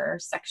and her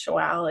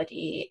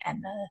sexuality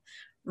and the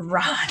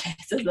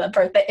rawness of the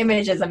birth. The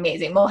image is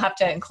amazing. We'll have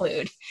to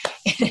include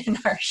it in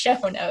our show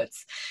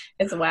notes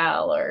as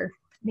well, or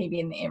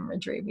maybe in the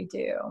imagery we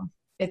do.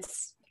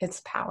 It's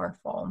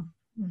powerful.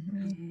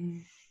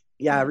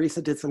 Yeah,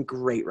 Risa did some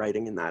great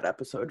writing in that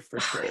episode for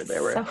sure. They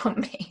were so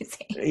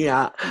amazing.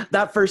 Yeah,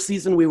 that first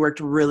season we worked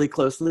really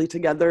closely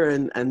together,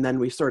 and then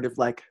we sort of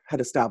like had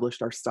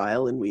established our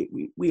style, and we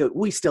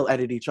still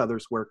edit each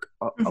other's work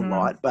a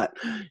lot, but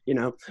you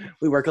know,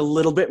 we work a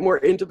little bit more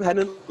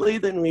independently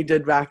than we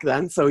did back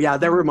then. So yeah,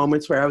 there were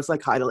moments where I was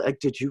like, Heidel, like,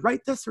 did you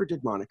write this or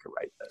did Monica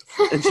write this?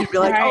 And she'd be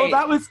like, Right.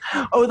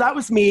 oh, that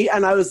was me,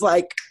 and I was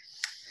like,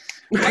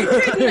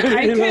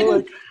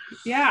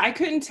 I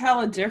couldn't tell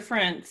a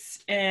difference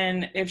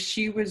in if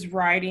she was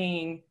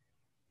writing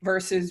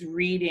versus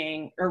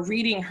reading, or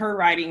reading her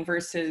writing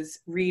versus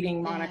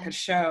reading Monica's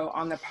show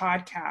on the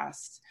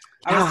podcast.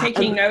 I was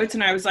taking notes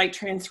and I was like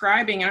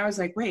transcribing, and I was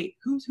like, wait,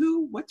 who's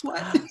who? What's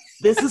what?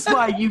 This is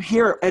why you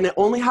hear, and it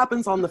only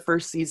happens on the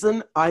first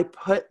season, I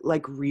put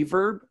like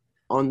reverb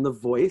on the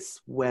voice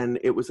when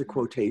it was a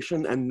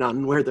quotation and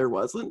none where there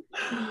wasn't.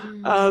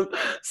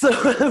 So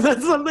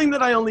that's something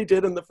that I only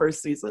did in the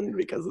first season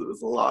because it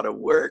was a lot of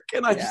work,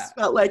 and I just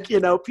felt like, you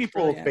know,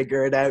 people will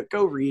figure it out.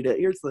 Go read it.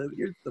 Here's the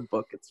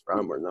book it's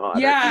from or not.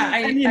 Yeah.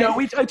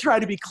 I try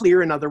to be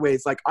clear in other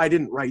ways. Like, I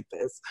didn't write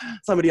this.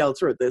 Somebody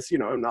else wrote this. You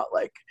know, I'm not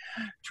like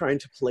trying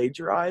to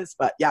plagiarize.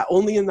 But yeah,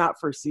 only in that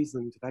first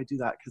season did I do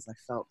that, because I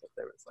felt that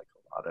there was like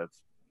a lot of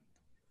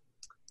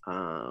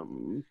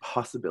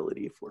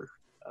possibility for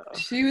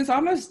she was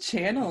almost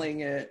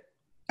channeling it.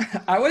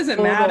 I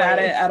wasn't mad at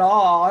it at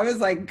all. I was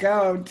like,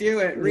 go do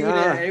it, read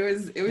it.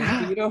 It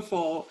was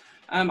beautiful.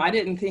 I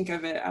didn't think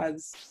of it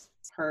as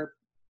her,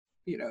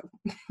 you know.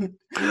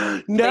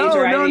 No,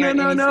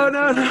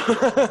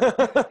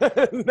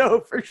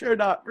 for sure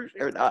not.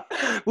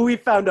 But we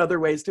found other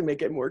ways to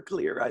make it more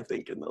clear, I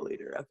think, in the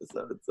later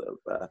episodes of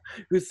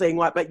who's saying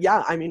what. But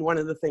yeah, I mean, one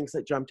of the things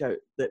that jumped out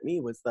at me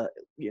was that,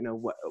 you know,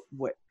 what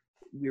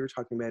we were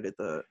talking about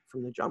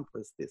from the jump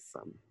was this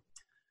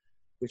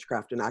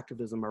witchcraft and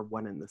activism are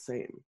one and the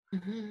same.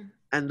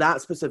 And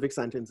that specific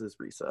sentence is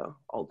Risa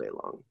all day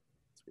long.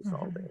 It's Risa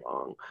all day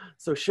long.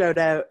 So shout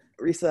out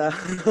Risa.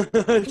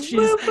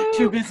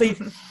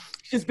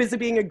 She's busy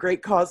being a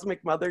great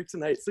cosmic mother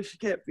tonight, so she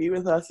can't be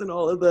with us in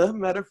all of the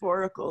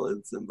metaphorical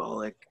and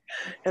symbolic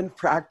and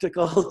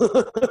practical.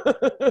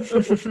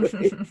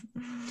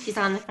 She's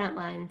on the front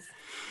lines.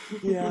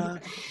 Yeah.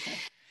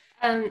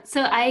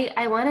 So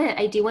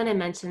I do want to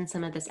mention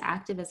some of this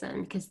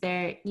activism, because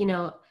there, you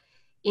know,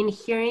 in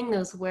hearing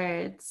those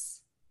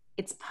words,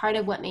 it's part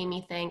of what made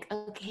me think,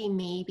 okay,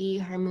 maybe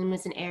her moon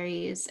was in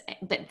Aries,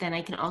 but then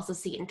I can also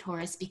see it in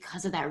Taurus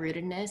because of that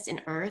rootedness in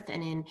earth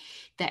and in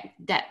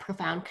that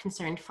profound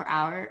concern for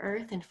our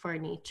earth and for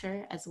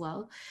nature as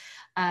well.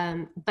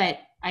 But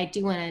I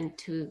do want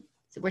to,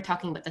 we're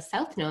talking about the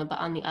South Node, but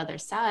on the other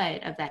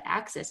side of that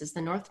axis is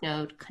the North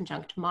Node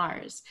conjunct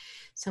Mars.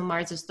 So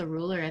Mars is the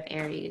ruler of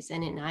Aries,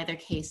 and in either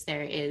case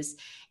there is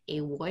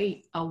a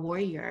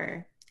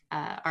warrior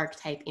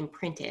archetype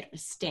imprinted or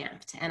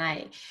stamped. And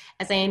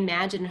as I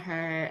imagine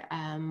her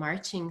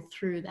marching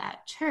through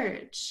that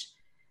church,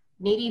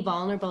 maybe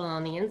vulnerable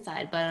on the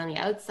inside, but on the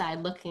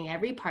outside looking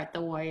every part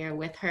the warrior,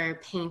 with her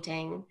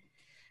painting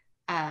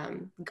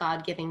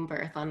God giving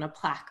birth on a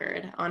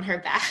placard on her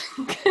back.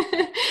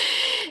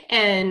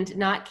 And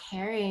not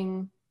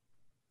caring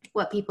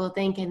what people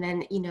think, and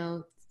then, you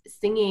know,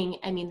 singing.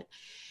 I mean,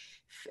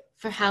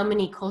 for how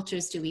many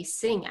cultures do we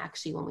sing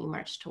actually when we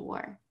march to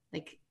war?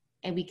 Like,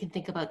 and we can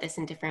think about this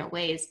in different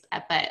ways,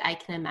 but I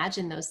can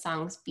imagine those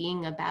songs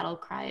being a battle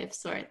cry of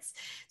sorts.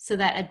 So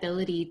that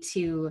ability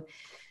to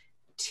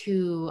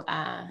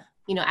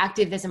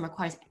activism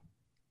requires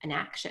an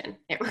action.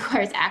 It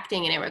requires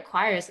acting, and it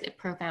requires a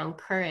profound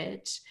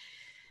courage.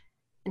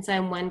 And so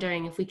I'm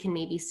wondering if we can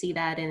maybe see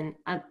that in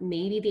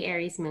maybe the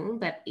Aries moon,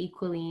 but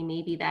equally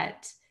maybe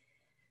that.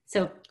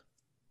 So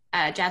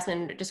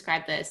Jasmine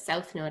described the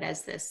South Node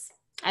as this,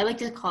 I like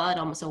to call it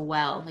almost a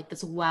well, like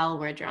this well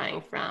we're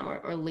drawing from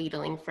or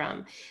ladling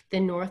from. The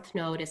North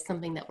Node is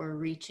something that we're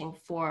reaching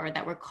for,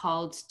 that we're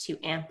called to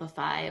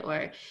amplify,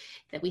 or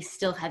that we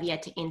still have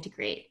yet to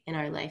integrate in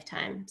our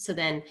lifetime. So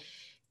then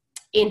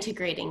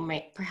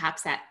integrating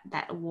perhaps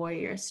that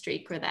warrior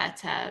streak, or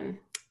that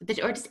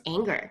or just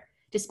anger,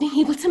 just being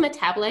able to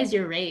metabolize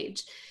your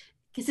rage.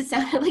 Because it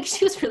sounded like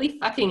she was really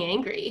fucking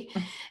angry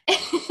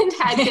and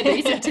had good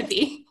reason to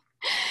be.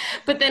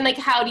 But then, like,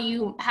 how do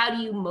you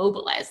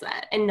mobilize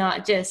that and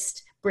not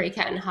just break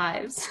out in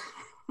hives?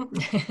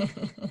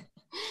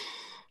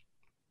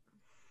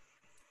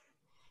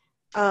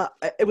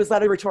 Was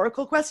that a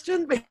rhetorical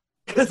question?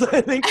 Because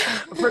I think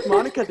for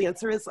Monica, the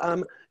answer is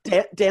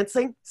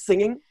dancing,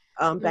 singing,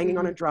 banging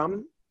on a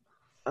drum.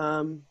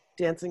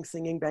 Dancing,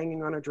 singing,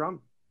 banging on a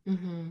drum.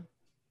 Mm-hmm.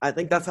 I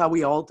think that's how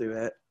we all do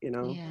it,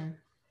 Yeah.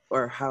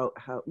 Or how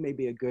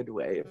maybe a good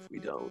way if we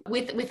don't.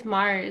 With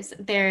Mars,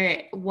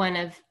 they're one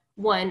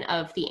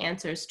of the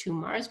answers to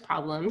Mars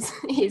problems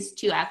is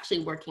to actually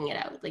working it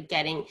out, like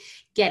getting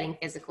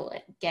physical,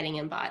 getting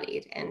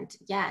embodied. And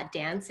yeah,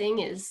 dancing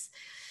is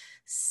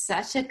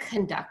such a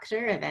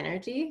conductor of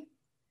energy.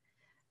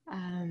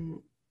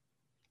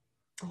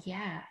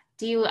 Yeah.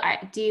 Do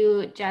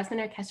you, Jasmine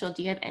or Kestrel,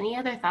 do you have any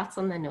other thoughts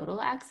on the nodal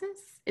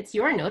axis? It's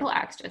your nodal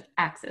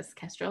axis,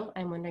 Kestrel.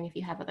 I'm wondering if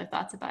you have other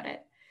thoughts about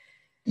it.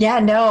 Yeah,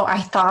 no,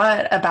 I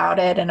thought about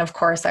it. And of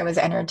course, I was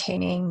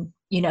entertaining,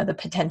 the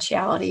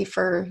potentiality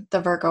for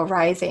the Virgo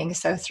rising.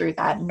 So through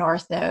that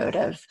North Node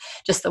of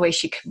just the way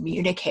she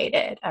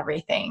communicated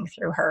everything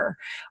through her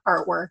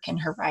artwork and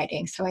her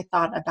writing. So I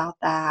thought about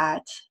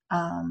that.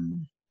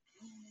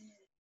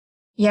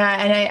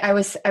 Yeah, and I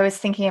was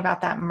thinking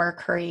about that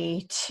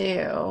Mercury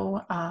too.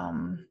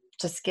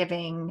 Just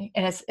giving,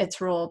 and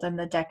it's ruled in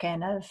the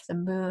decan of the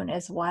moon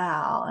as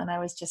well. And I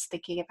was just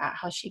thinking about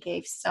how she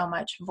gave so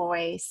much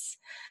voice,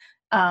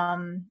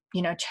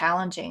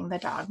 challenging the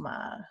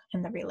dogma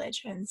and the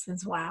religions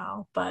as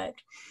well. But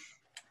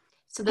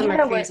so the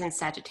Mercury's in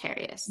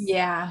Sagittarius.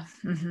 Yeah.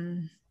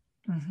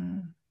 Mm-hmm. Mm-hmm.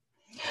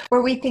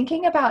 Were we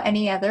thinking about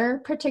any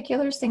other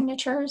particular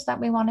signatures that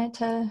we wanted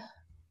to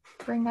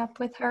bring up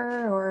with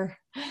her, or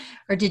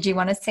did you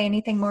want to say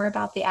anything more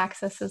about the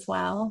axis as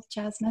well,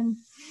 Jasmine?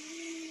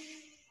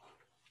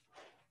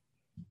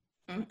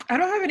 I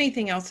don't have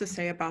anything else to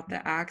say about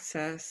the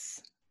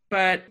axis,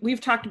 but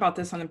we've talked about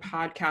this on the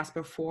podcast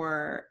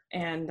before,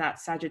 and that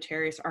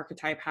Sagittarius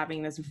archetype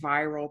having this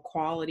viral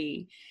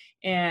quality.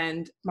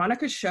 And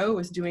Monica Scho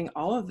was doing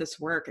all of this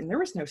work, and there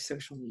was no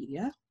social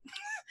media.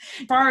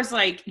 As far as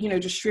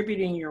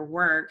distributing your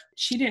work,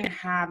 she didn't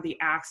have the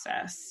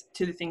access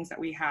to the things that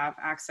we have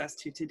access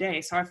to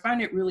today. So I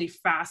find it really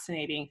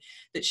fascinating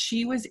that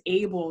she was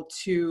able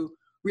to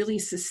really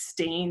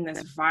sustain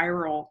this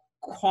viral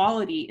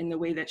quality in the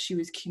way that she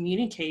was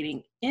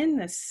communicating in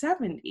the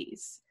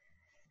 70s.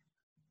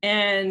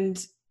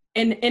 And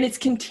it's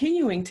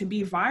continuing to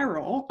be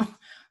viral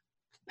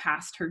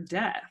past her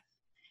death.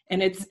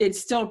 And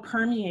it's still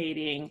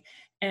permeating.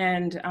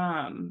 And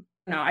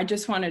I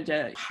just wanted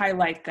to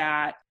highlight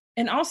that.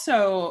 And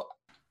also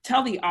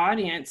tell the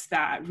audience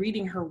that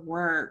reading her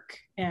work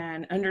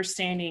and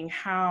understanding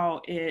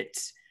how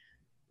it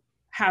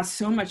has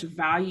so much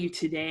value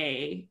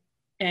today,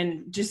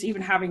 and just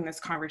even having this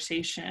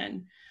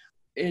conversation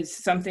is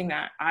something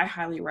that I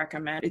highly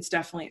recommend. It's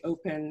definitely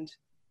opened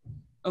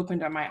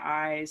up my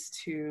eyes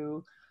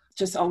to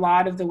just a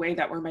lot of the way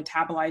that we're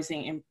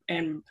metabolizing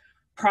and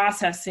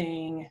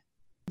processing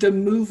the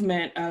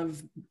movement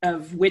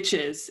of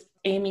witches.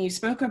 Amy, you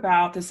spoke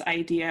about this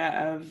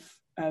idea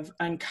of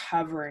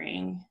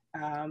uncovering,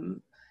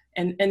 and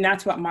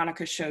that's what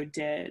Monica Scho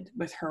did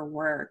with her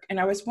work. And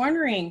I was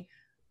wondering,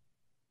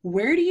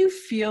 where do you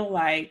feel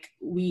like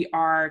we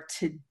are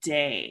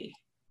today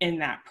in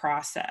that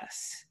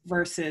process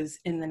versus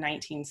in the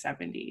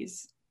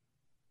 1970s?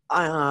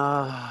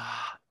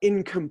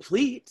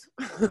 Incomplete,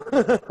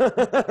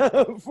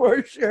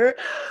 for sure.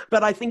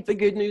 But I think the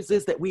good news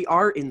is that we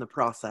are in the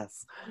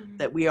process,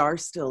 that we are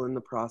still in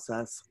the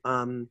process.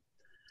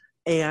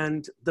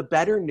 And the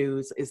better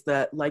news is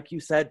that, like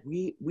you said,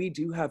 we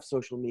do have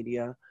social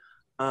media.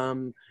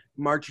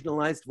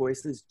 Marginalized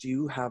voices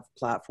do have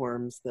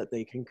platforms that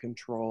they can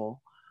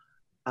control.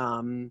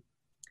 And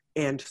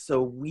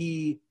so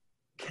we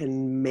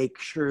can make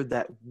sure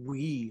that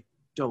we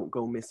don't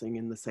go missing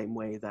in the same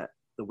way that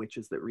the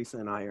witches that Risa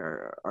and I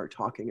are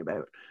talking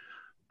about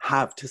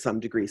have to some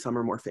degree. Some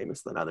are more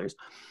famous than others.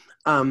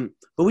 But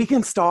we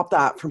can stop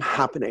that from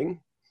happening.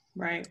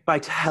 Right. By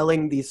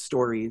telling these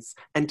stories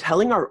and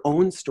telling our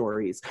own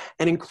stories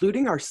and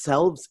including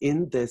ourselves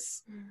in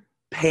this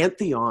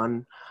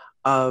pantheon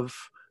of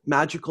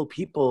magical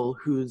people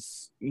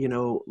whose, you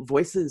know,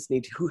 voices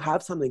who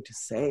have something to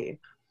say.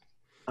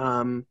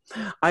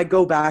 I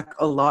go back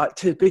a lot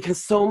to,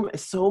 because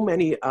so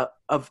many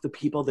of the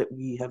people that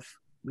we have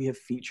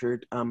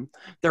featured,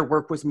 their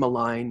work was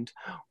maligned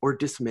or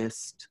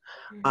dismissed,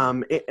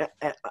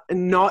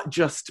 not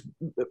just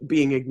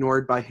being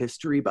ignored by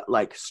history, but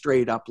like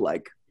straight up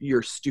like,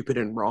 you're stupid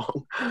and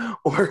wrong,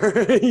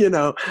 or, you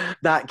know,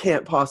 that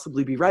can't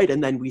possibly be right.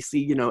 And then we see,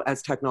 you know,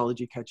 as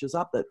technology catches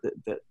up,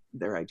 that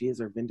their ideas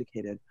are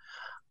vindicated.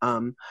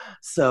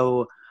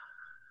 So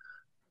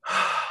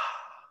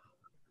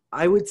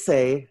I would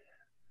say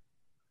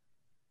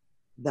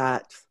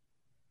that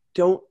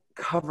don't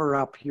cover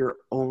up your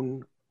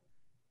own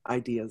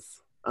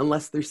ideas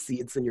unless there's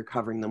seeds and you're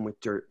covering them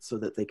with dirt so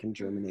that they can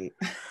germinate.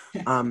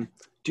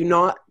 Do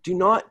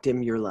not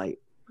dim your light.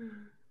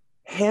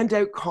 Hand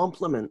out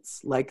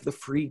compliments like the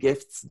free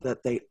gifts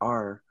that they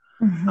are.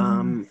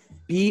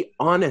 Be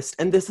honest.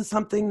 And this is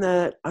something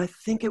that I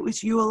think it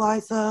was you,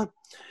 Eliza.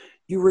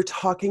 You were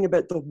talking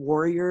about the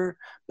warrior,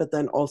 but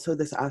then also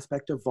this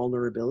aspect of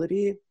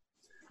vulnerability.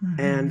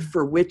 And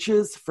for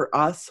witches, for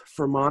us,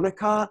 for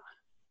Monica,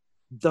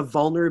 the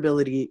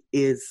vulnerability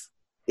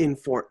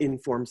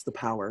informs the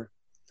power.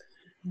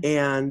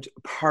 And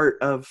part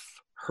of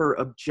her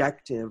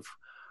objective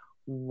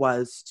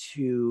was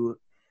to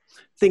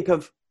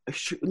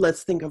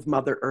let's think of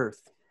Mother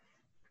Earth.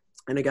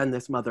 And again,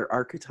 this mother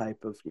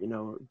archetype of, you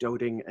know,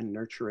 doting and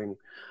nurturing.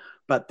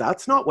 But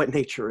that's not what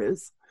nature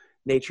is.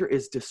 Nature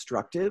is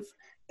destructive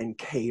and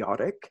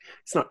chaotic.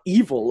 It's not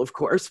evil, of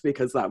course,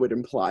 because that would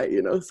imply,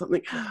 you know,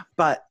 something,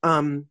 but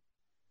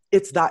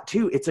it's that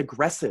too. It's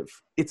aggressive,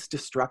 it's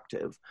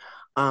destructive.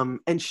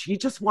 And she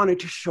just wanted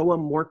to show a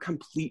more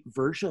complete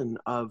version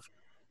of,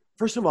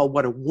 first of all,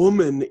 what a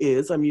woman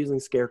is. I'm using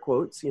scare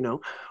quotes, you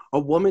know, a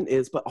woman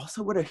is, but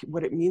also what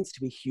it means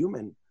to be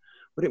human,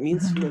 what it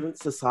means to live in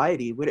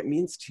society, what it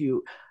means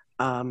to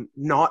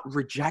not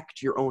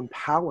reject your own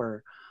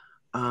power.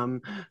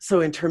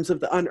 So in terms of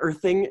the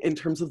unearthing, in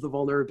terms of the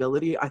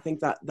vulnerability, I think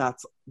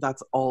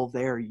that's all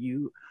there.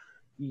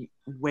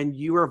 When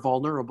you are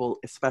vulnerable,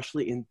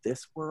 especially in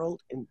this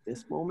world, in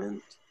this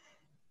moment,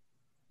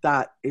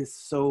 that is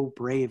so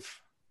brave.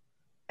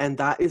 And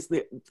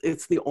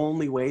it's the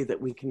only way that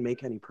we can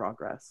make any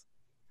progress.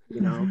 You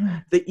know,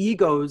 the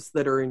egos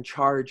that are in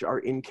charge are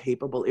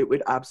incapable. It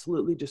would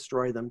absolutely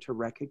destroy them to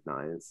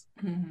recognize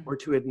or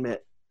to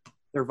admit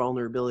their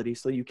vulnerability.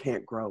 So you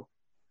can't grow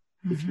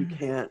if you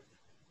can't.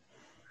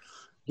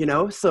 You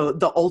know, so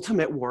the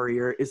ultimate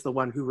warrior is the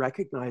one who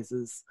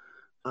recognizes,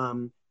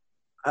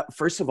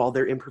 first of all,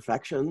 their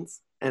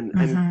imperfections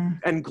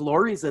and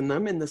glories in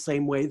them in the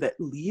same way that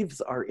leaves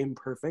are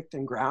imperfect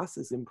and grass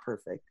is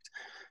imperfect,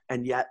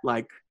 and yet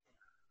like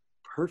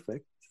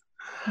perfect.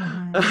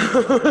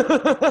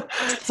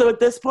 So at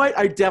this point,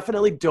 I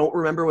definitely don't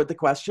remember what the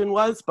question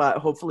was, but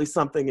hopefully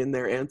something in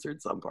there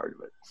answered some part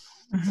of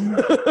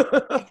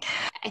it.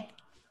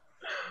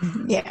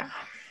 Yeah.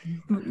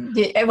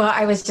 Well,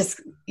 I was just,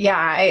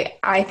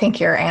 I think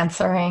you're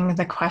answering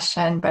the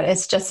question, but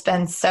it's just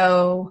been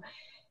so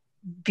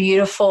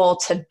beautiful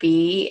to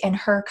be in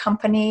her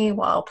company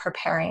while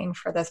preparing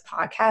for this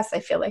podcast. I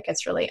feel like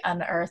it's really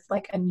unearthed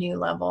like a new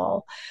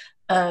level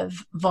of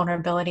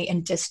vulnerability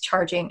and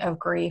discharging of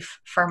grief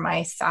for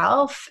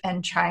myself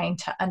and trying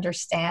to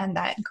understand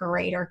that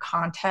greater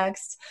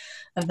context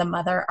of the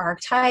mother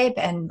archetype.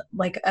 And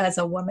like as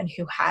a woman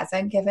who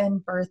hasn't given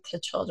birth to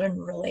children,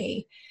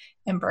 really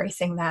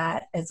embracing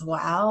that as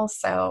well.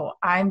 So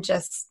I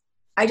just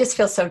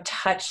feel so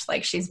touched,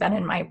 like she's been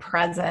in my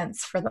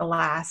presence for the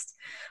last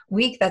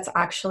week that's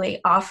actually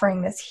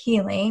offering this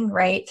healing,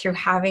 right, through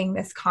having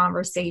this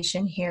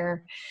conversation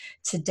here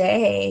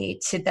today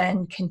to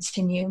then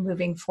continue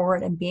moving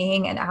forward and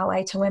being an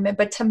ally to women,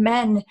 but to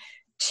men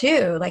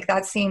too. Like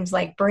that seems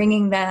like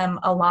bringing them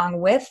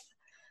along with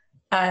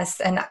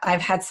us. And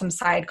I've had some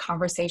side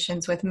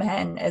conversations with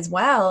men as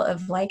well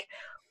of like,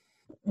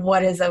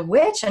 what is a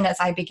witch? And as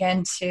I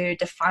begin to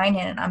define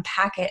it and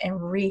unpack it and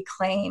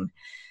reclaim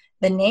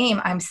the name,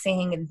 I'm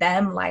seeing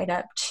them light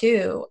up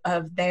too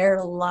of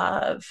their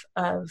love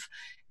of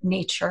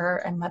nature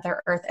and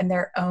Mother Earth and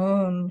their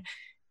own,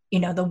 you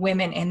know, the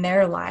women in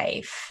their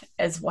life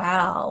as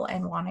well,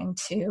 and wanting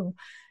to,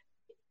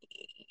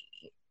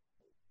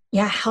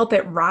 help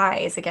it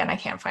rise. Again, I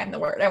can't find the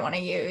word I want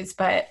to use,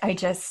 but I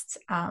just,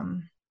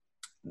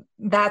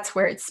 that's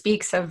where it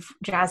speaks of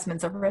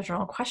Jasmine's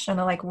original question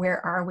of like,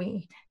 where are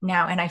we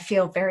now? And I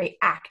feel very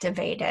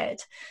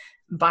activated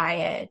by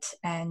it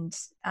and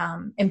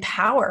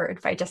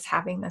empowered by just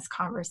having this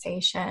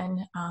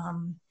conversation.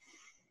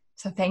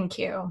 So thank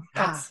you.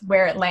 That's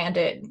where it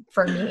landed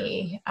for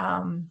me.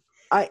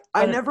 I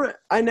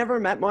never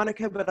met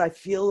Monica, but I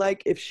feel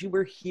like if she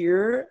were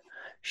here,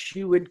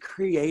 she would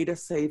create a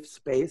safe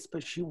space,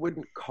 but she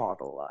wouldn't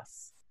coddle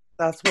us.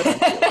 That's what I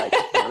feel like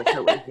with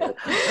Monica right here.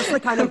 That's the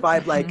kind of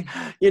vibe, like,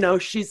 you know,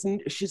 she's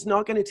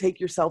not going to take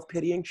your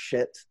self-pitying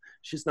shit.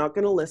 She's not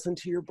going to listen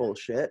to your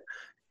bullshit,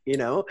 you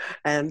know,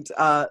 and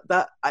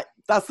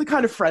that's the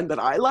kind of friend that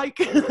I like,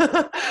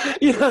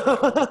 you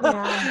know.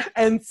 Yeah.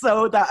 And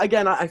so that,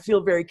 again, I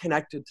feel very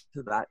connected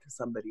to that, to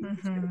somebody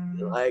who's going to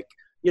be like,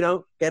 you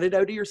know, get it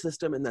out of your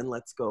system and then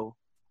let's go.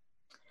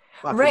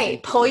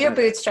 Right. Pull your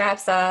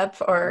bootstraps up,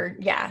 or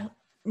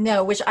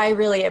no, which I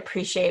really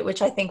appreciate,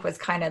 which I think was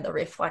kind of the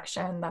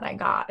reflection that I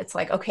got. It's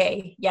like,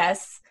 okay,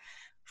 yes,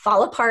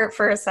 fall apart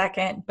for a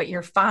second, but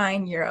you're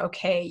fine. You're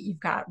okay. You've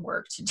got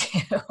work to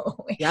do.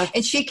 Yeah.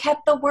 And she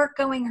kept the work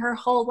going her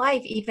whole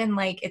life. Even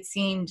like it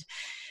seemed,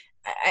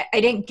 I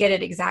didn't get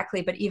it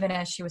exactly, but even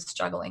as she was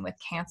struggling with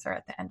cancer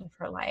at the end of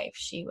her life,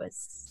 she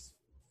was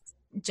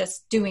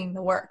just doing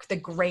the work, the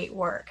great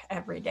work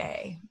every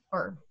day,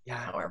 or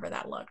however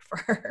that looked for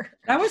her.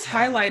 That was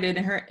highlighted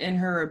in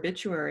her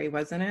obituary,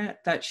 wasn't it?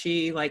 That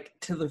she, like,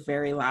 to the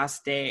very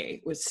last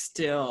day was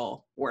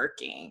still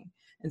working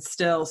and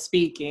still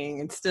speaking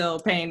and still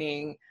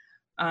painting.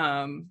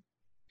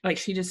 Like,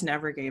 she just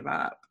never gave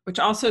up, which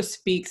also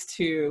speaks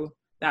to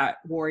that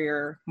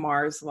warrior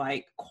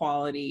Mars-like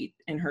quality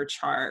in her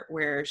chart,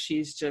 where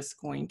she's just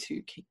going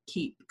to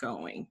keep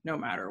going no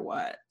matter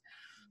what.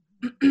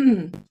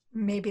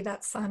 Maybe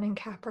that sun in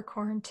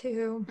Capricorn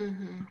too.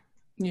 Mm-hmm.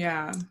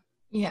 Yeah.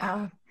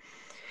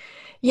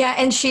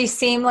 And she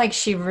seemed like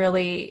she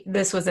really,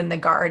 this was in The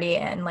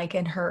Guardian, like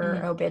in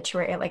her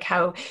obituary, like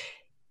how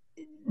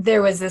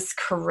there was this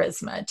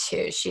charisma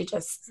too. She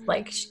just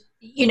like,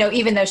 you know,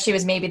 even though she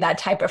was maybe that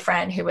type of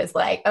friend who was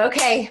like,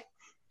 okay,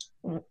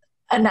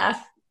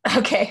 enough.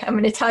 Okay, I'm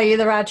going to tell you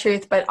the raw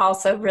truth, but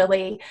also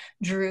really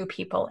drew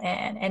people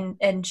in,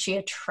 and she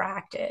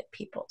attracted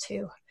people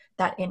to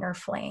that inner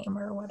flame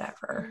or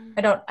whatever.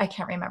 I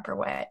can't remember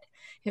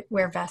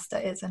where Vesta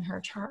is in her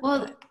chart.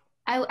 Well,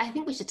 I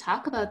think we should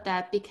talk about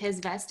that, because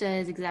Vesta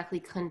is exactly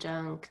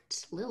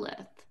conjunct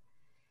Lilith.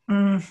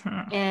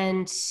 Mm-hmm.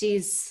 And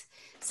she's,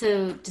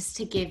 so just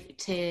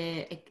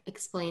to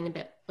explain a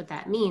bit what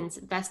that means,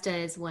 Vesta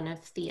is one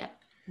of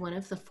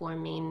the four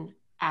main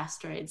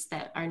asteroids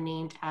that are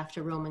named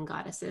after Roman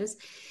goddesses.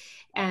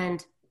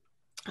 And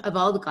of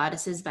all the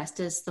goddesses,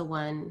 Vesta is the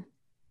one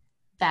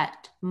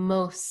that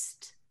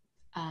most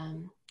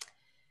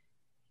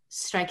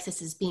strikes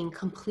us as being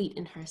complete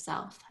in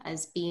herself,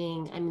 as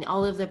being, I mean,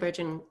 all of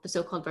the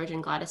so-called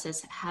virgin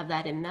goddesses have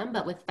that in them,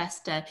 but with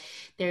Vesta,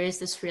 there is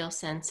this real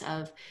sense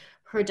of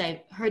her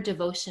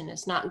devotion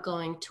is not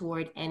going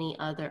toward any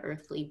other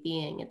earthly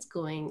being. It's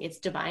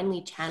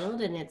divinely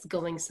channeled, and it's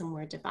going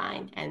somewhere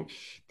divine. And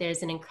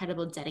there's an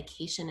incredible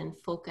dedication and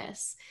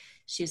focus.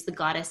 She's the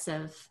goddess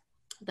of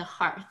the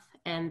hearth,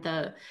 and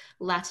the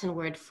Latin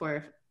word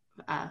for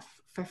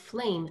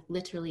flame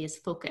literally is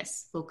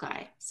focus,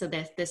 foci. So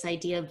there's this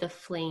idea of the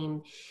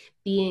flame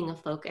being a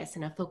focus,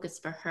 and a focus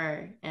for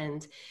her,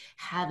 and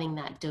having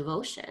that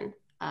devotion,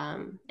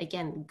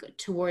 again,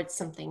 towards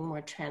something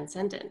more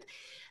transcendent.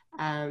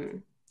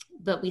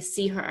 But we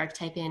see her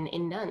archetype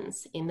in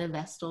nuns, in the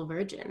Vestal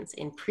virgins,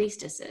 in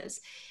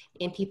priestesses,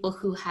 in people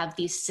who have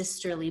these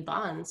sisterly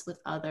bonds with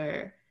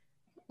other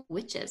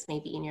witches,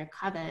 maybe in your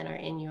coven or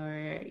in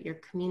your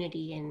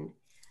community, in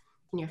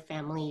your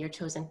family, your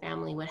chosen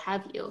family, what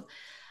have you.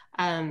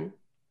 And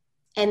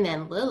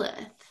then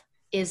Lilith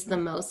is the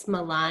most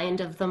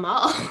maligned of them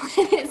all.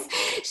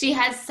 She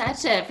has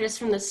just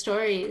from the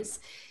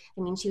stories,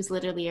 I mean, she was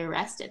literally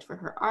arrested for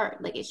her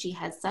art. Like, she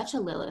has such a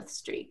Lilith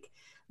streak.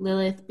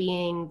 Lilith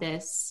being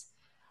this,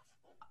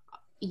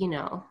 you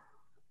know,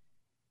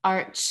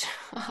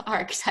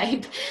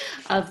 archetype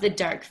of the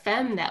dark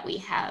femme that we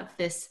have,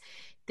 this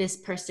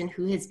person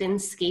who has been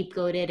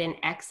scapegoated and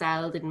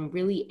exiled in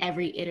really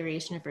every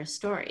iteration of her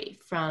story,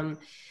 from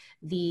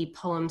the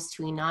poems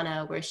to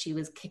Inanna, where she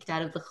was kicked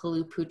out of the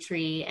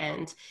Haluputri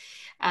and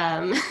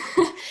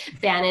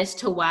banished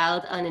to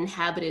wild,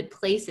 uninhabited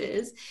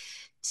places,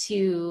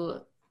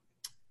 to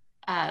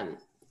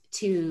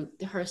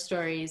her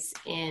stories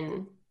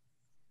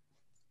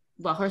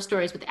her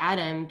stories with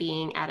Adam,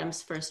 being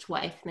Adam's first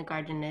wife in the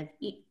Garden of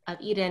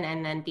Eden,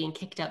 and then being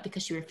kicked out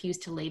because she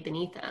refused to lay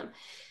beneath him.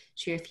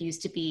 She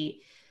refused to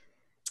be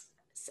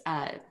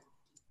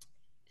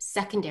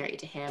secondary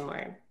to him,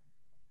 or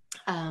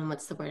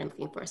what's the word I'm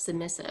looking for?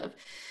 Submissive.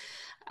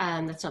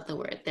 That's not the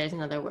word. There's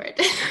another word.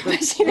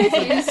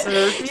 Submission's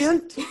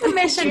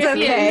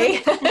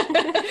okay.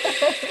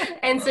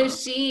 And so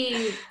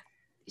she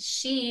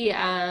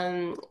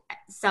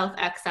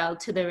self-exiled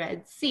to the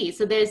Red Sea.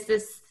 So there's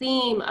this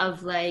theme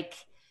of like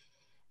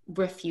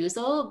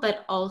refusal,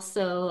 but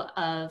also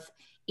of,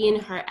 in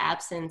her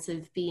absence,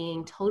 of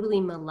being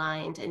totally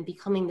maligned and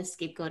becoming the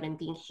scapegoat and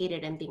being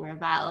hated and being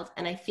reviled.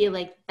 And I feel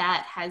like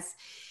that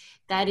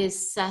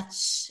is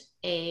such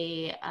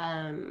a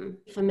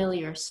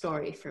familiar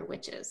story for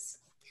witches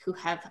who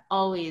have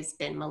always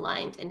been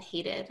maligned and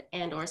hated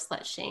and or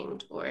slut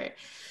shamed, or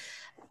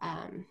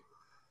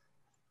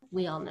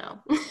we all know.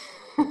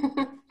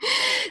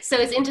 So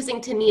it's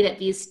interesting to me that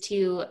these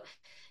two,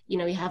 you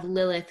know, we have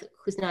Lilith,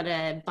 who's not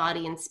a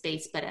body in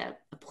space, but a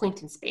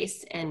point in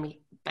space,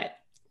 but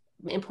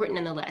important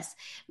nonetheless,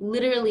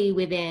 literally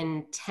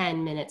within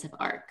 10 minutes of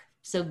arc.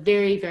 So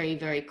very, very,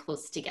 very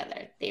close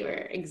together. They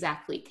were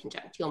exactly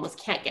conjunct. You almost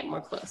can't get more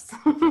close.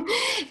 And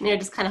they're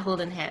just kind of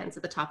holding hands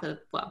at the top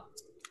of, well,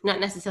 not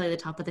necessarily the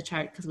top of the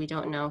chart because we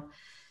don't know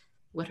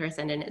what her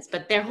ascendant is,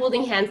 but they're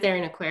holding hands there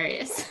in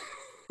Aquarius.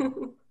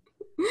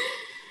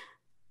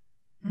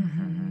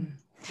 Mm-hmm.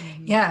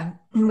 Yeah,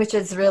 which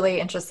is really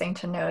interesting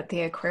to note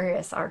the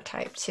Aquarius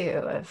archetype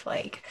too, of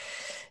like,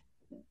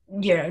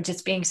 you know,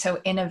 just being so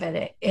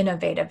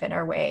innovative in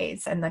her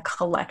ways, and the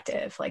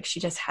collective, like she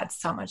just had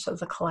so much of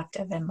the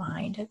collective in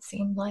mind, it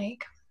seemed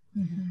like.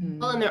 Mm-hmm.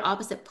 Well, and they're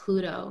opposite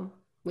Pluto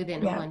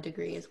within 1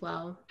 degree as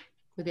well,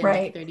 within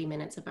like 30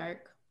 minutes of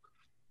arc.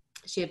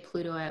 She had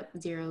Pluto at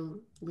 0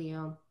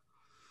 Leo.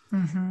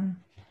 Mm-hmm.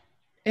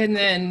 And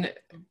then,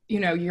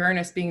 you know,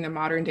 Uranus being the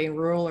modern day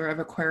ruler of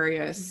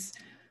Aquarius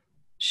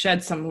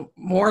shed some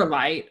more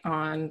light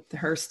on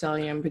her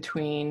stellium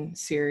between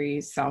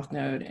Ceres, South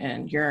Node,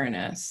 and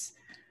Uranus.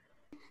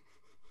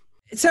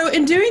 So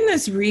in doing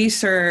this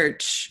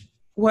research,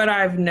 what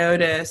I've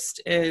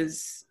noticed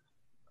is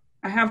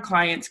I have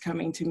clients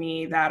coming to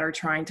me that are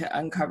trying to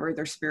uncover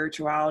their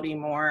spirituality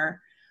more.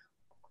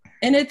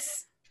 And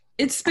it's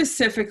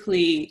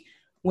specifically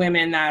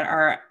women that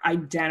are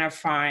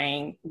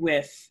identifying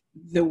with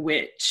the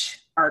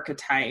witch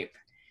archetype.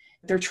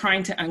 They're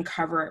trying to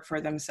uncover it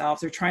for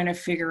themselves. They're trying to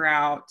figure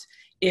out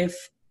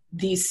if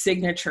these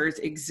signatures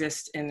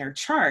exist in their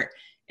chart.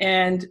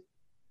 And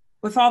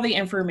with all the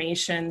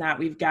information that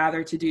we've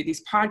gathered to do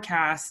these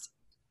podcasts,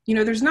 you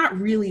know, there's not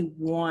really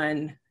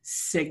one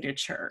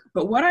signature.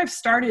 But what I've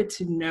started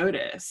to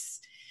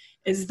notice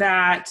is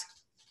that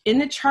in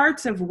the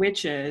charts of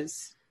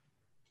witches,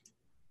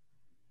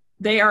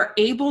 they are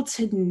able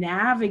to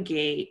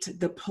navigate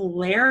the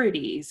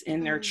polarities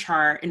in their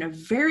chart in a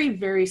very,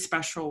 very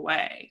special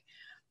way.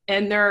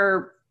 And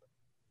they're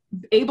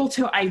able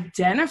to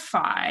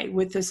identify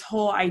with this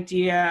whole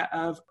idea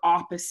of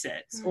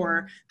opposites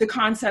or the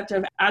concept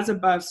of as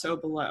above, so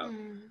below.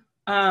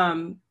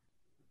 I'm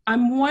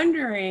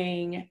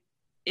wondering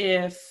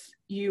if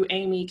you,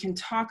 Amy, can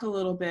talk a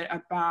little bit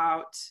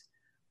about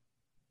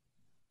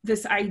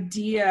this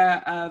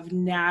idea of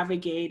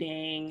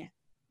navigating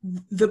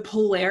the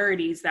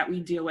polarities that we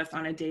deal with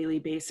on a daily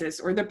basis,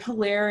 or the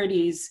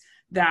polarities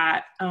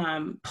that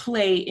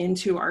play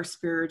into our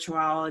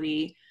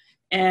spirituality,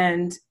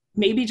 and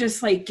maybe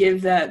just like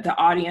give the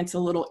audience a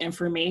little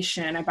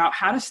information about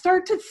how to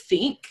start to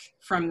think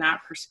from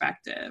that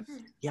perspective.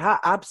 Yeah,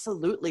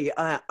 absolutely.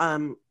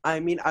 I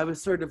mean, I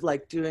was sort of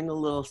like doing a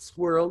little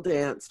swirl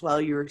dance while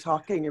you were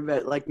talking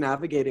about like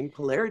navigating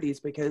polarities,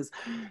 because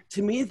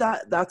to me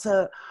that's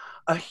a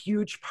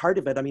huge part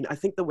of it. I mean, I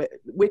think the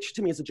witch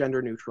to me is a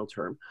gender neutral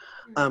term,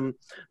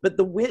 but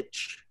the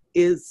witch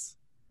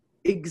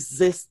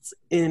exists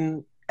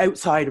in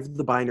outside of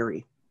the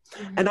binary.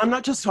 And I'm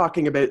not just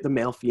talking about the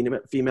male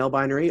female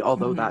binary,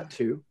 although that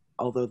too,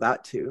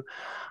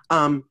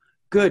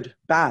 good,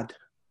 bad,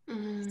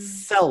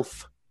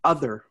 self,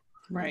 other,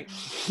 right,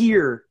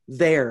 here,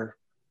 there,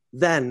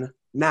 then,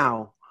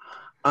 now,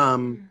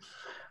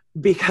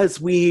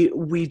 because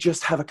we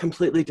just have a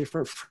completely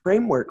different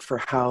framework for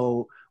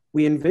how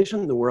we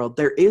envision the world.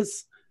 There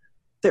is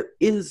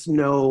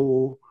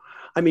no,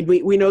 I mean,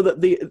 we know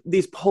that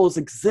these poles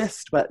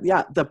exist, but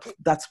yeah,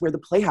 that's where the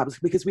play happens,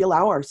 because we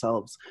allow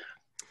ourselves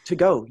to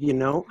go, you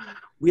know,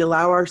 we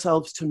allow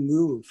ourselves to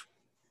move,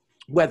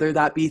 whether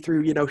that be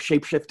through, you know,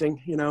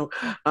 shape-shifting, you know,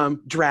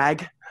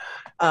 drag,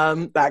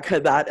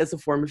 that as a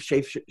form of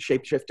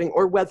shape-shifting,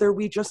 or whether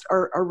we just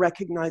are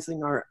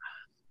recognizing our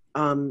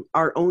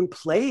own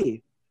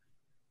play.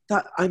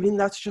 That, I mean,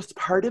 that's just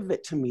part of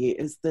it to me,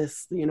 is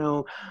this, you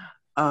know,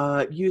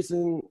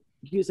 using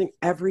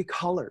every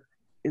color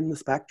in the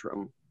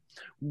spectrum,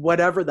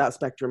 whatever that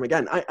spectrum.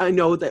 Again, I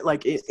know that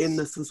like in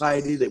the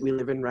society that we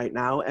live in right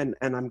now, and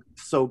I'm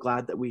so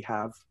glad that we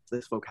have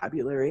this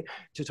vocabulary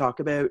to talk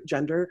about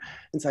gender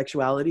and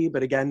sexuality.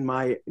 But again,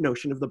 my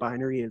notion of the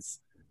binary is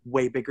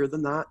way bigger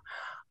than that,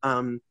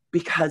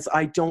 because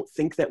I don't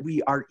think that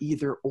we are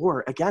either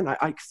or. Again,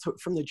 I so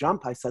from the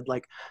jump, I said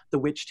like the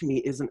witch to me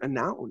isn't a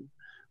noun,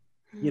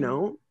 you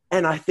know?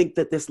 And I think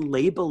that this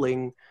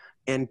labeling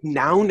and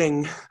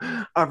nouning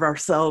of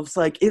ourselves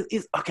like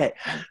is okay.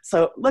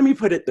 So let me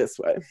put it this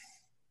way.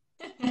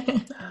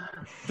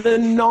 The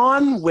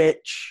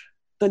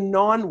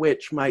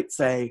non-witch might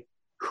say,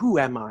 who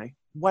am I?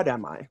 What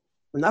am I?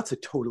 And that's a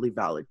totally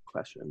valid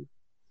question.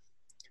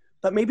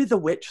 But maybe the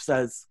witch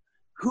says,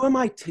 who am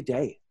I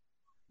today?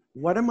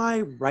 What am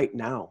I right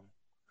now?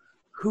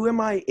 Who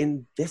am I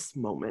in this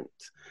moment?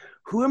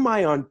 Who am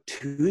I on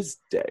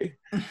Tuesday?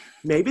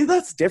 Maybe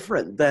that's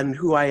different than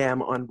who I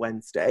am on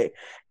Wednesday.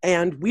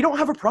 And we don't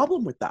have a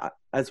problem with that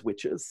as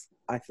witches,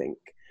 I think.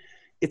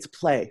 It's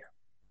play.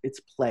 It's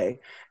play.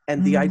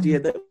 And the idea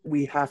that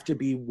we have to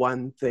be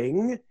one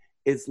thing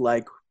is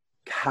like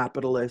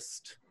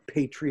capitalist,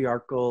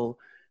 patriarchal,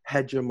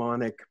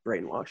 hegemonic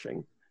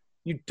brainwashing.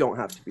 You don't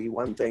have to be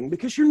one thing,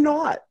 because you're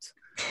not.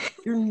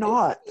 You're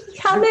not.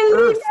 Hallelujah.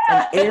 You're earth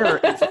and air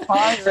and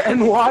fire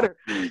and water.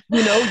 You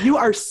know, you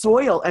are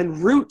soil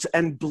and root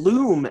and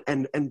bloom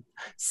and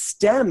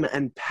stem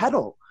and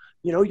petal.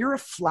 You know, you're a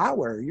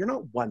flower. You're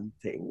not one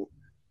thing.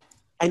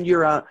 And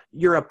you're a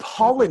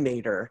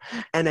pollinator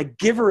and a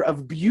giver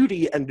of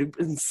beauty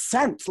and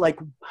scent. Like,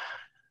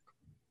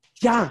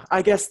 yeah,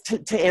 I guess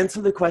to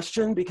answer the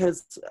question,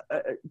 because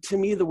to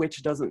me, the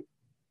witch doesn't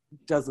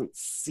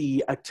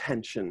see a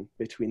tension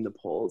between the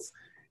poles.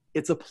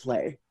 It's a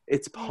play.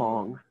 It's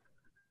Pong.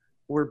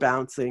 We're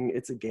bouncing.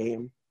 It's a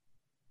game.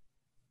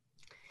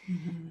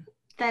 Mm-hmm.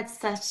 That's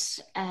such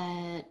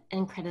an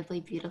incredibly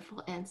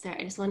beautiful answer.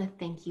 I just want to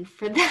thank you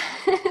for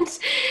that.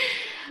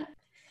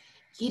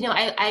 You know,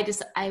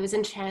 I was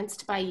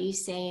entranced by you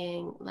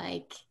saying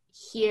like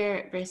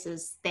here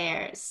versus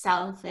there,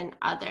 self and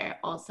other.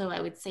 Also, I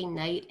would say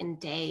night and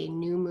day,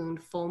 new moon,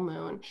 full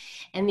moon.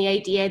 And the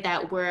idea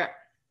that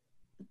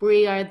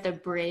we are the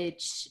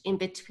bridge in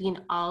between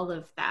all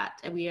of that.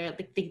 And we are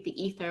like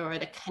the ether or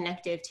the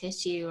connective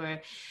tissue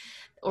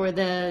or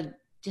the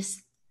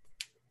just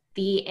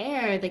the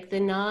air, like the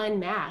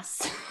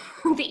non-mass,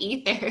 the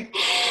ether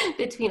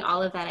between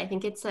all of that. I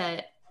think it's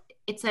a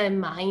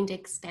mind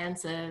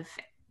expansive,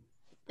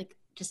 like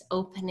just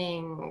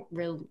opening,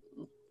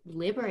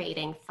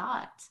 liberating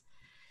thought.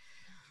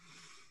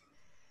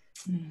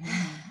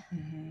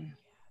 Mm-hmm.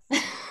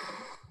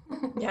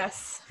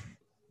 Yes.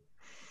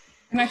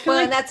 And I feel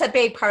and that's a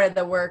big part of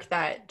the work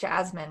that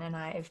Jasmine and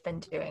I have been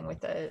doing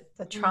with the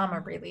trauma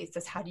release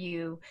is how do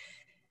you,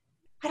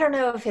 I don't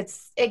know if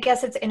I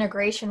guess it's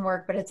integration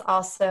work, but it's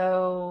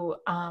also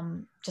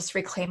just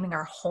reclaiming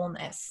our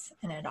wholeness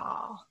in it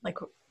all. Like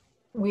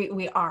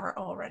we are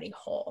already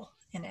whole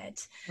in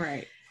it.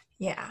 Right.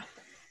 Yeah.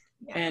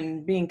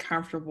 And being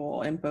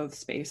comfortable in both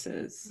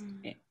spaces.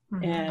 Mm-hmm.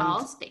 And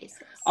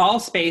all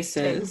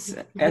spaces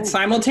and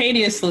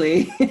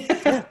simultaneously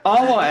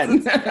all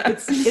one.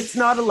 It's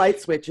not a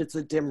light switch, it's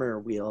a dimmer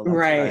wheel. That's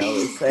right. what I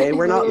always say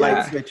we're not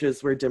light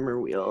switches, we're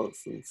dimmer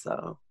wheels, and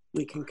so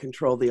we can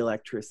control the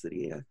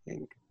electricity, I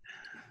think,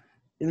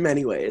 in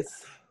many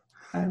ways.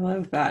 I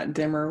love that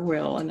dimmer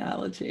wheel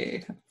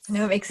analogy.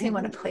 No, it makes me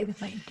want to play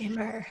with my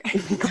dimmer.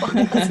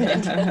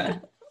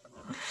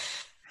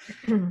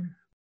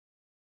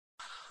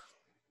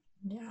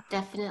 Yeah,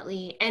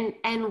 definitely.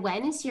 And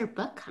when is your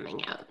book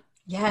coming out?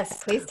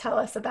 Yes, please tell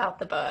us about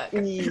the book.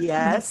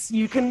 Yes,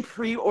 you can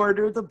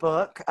pre-order the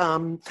book.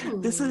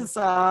 This is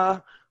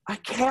I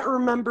can't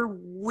remember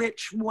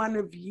which one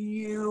of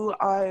you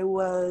I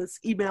was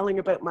emailing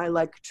about my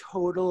like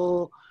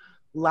total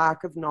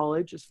lack of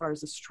knowledge as far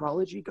as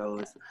astrology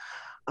goes.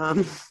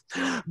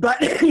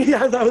 But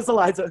yeah, that was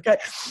Eliza. Okay.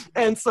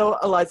 And so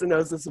Eliza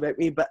knows this about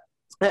me, but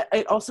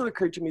it also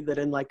occurred to me that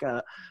in like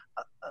a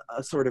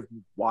sort of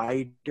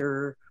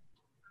wider,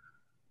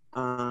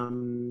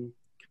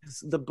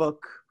 the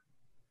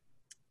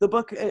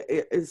book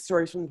is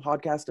stories from the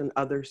podcast and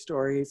other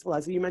stories.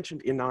 Eliza, you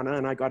mentioned Inanna,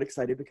 and I got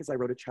excited because I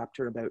wrote a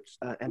chapter about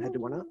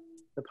Enheduanna,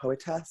 the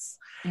poetess,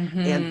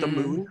 and the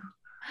moon.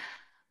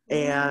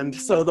 And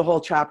so the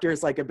whole chapter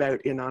is like about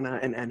Inanna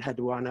and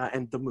Enheduanna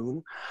and the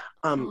moon.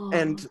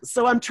 And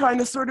so I'm trying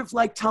to sort of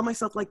like tell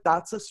myself like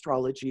that's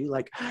astrology,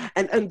 like,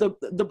 and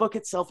the book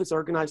itself is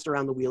organized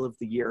around the wheel of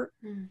the year.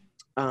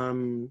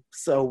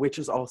 So which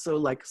is also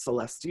like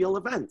celestial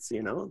events,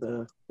 you know,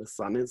 the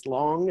sun is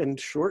long and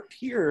short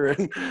here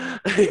and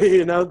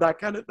you know, that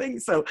kind of thing.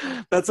 So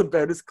that's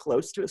about as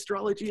close to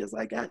astrology as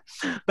I get.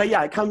 But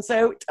yeah, it comes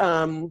out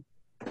on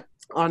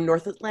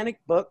North Atlantic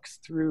Books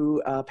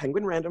through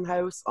Penguin Random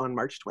House on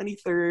March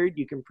 23rd.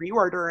 You can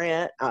pre-order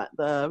it at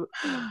the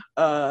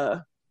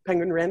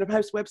Penguin Random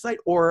House website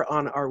or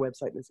on our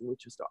website,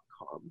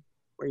 missingwitches.com,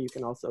 where you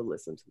can also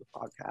listen to the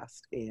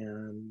podcast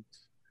and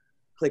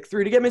click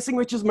through to get Missing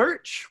Witches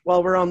merch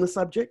while we're on the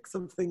subjects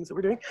of things that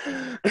we're doing.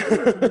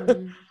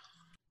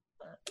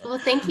 Well,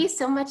 thank you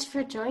so much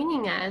for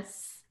joining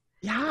us.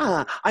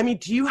 Yeah. I mean,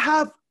 do you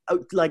have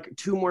like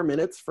 2 more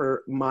minutes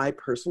for my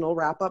personal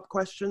wrap-up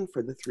question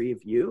for the 3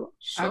 of you?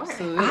 Sure.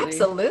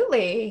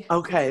 Absolutely.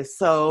 Okay,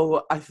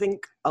 so I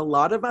think a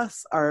lot of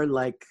us are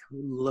like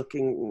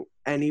looking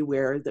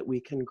anywhere that we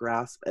can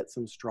grasp at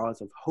some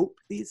straws of hope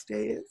these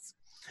days.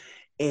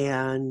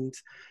 And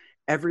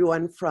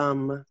everyone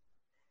from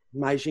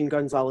Majin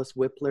Gonzalez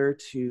Whippler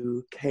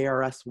to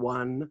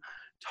KRS-One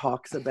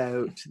talks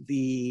about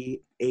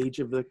the age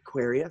of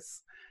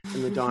Aquarius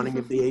and the dawning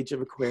of the age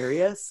of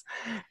Aquarius.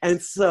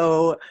 And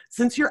so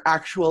since you're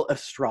actual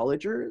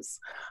astrologers,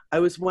 I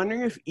was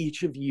wondering if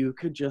each of you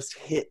could just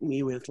hit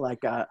me with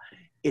like a,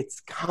 it's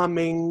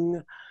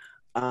coming,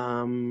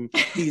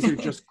 these are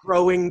just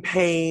growing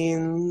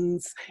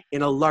pains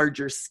in a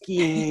larger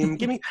scheme.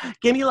 Give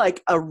me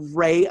like a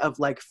ray of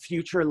like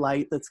future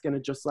light that's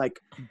gonna just like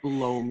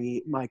blow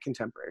my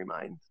contemporary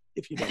mind,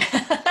 if you don't.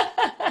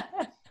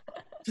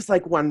 Just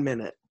like 1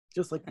 minute.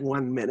 Just like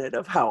 1 minute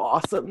of how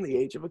awesome the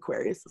age of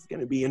Aquarius is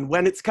going to be and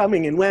when it's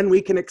coming and when we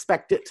can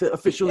expect it to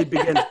officially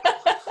begin.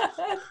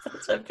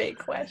 such a big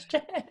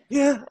question.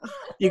 Yeah.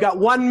 You got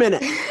 1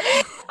 minute.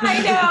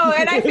 I know.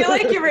 And I feel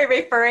like you were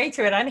referring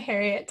to it on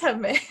Harriet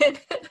Tubman.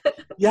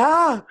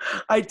 Yeah,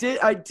 I did.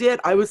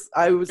 I was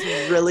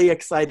really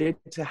excited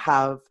to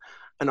have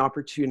an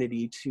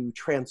opportunity to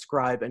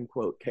transcribe and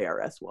quote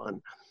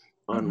KRS-One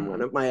on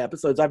one of my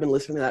episodes. I've been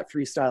listening to that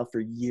freestyle for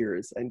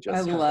years and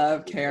just I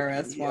love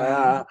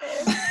KRS-One.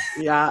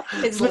 Yeah.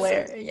 His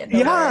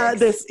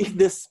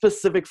This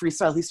specific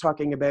freestyle, he's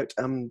talking about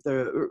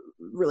the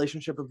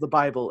relationship of the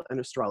Bible and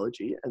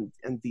astrology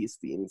and these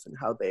themes and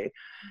how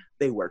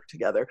they work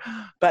together.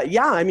 But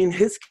yeah, I mean,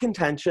 his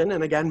contention,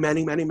 and again,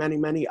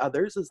 many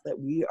others, is that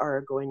we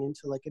are going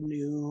into like a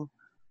new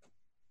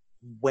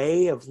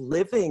way of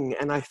living.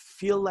 And I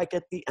feel like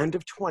at the end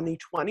of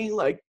 2020,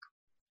 like,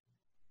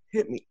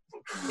 hit me.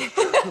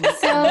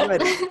 So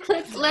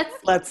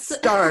let's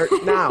start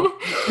now.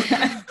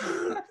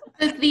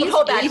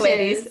 Hold back,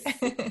 ladies.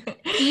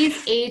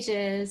 These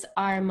ages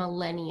are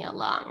millennia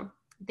long.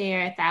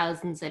 They're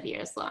thousands of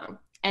years long.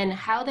 And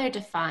how they're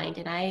defined,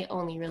 and I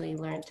only really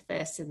learned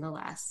this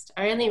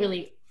I only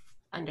really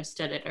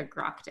understood it or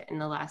grokked it in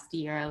the last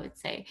year, I would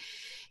say,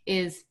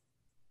 is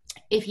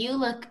if you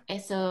look,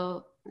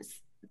 so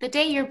the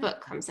day your book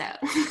comes out,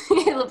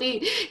 it'll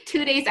be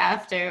 2 days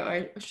after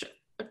or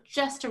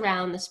just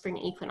around the spring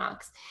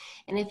equinox.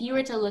 And if you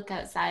were to look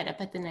outside up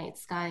at the night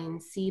sky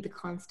and see the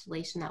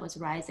constellation that was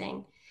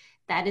rising,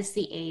 that is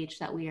the age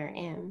that we are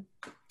in.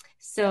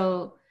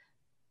 So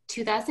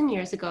 2,000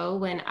 years ago,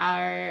 when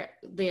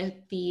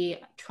the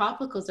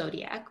tropical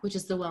zodiac, which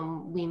is the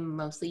one we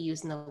mostly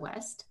use in the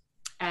West,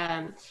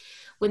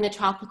 when the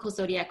tropical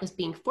zodiac was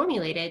being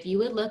formulated, you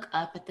would look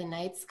up at the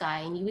night sky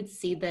and you would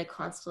see the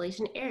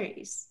constellation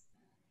Aries.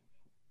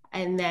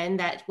 And then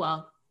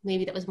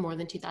maybe that was more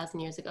than 2,000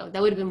 years ago.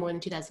 That would have been more than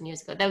 2,000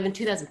 years ago. That would have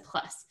been 2,000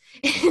 plus.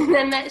 And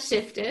then that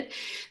shifted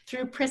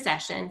through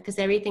precession because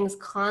everything's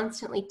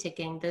constantly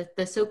ticking.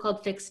 The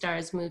so-called fixed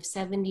stars move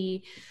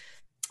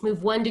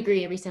 1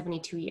 degree every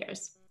 72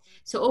 years.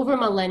 So over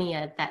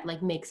millennia, that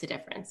like makes a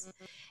difference.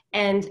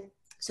 And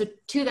so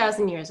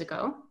 2,000 years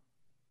ago,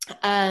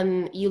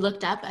 you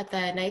looked up at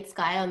the night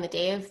sky on the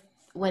day of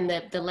when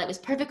the light was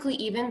perfectly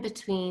even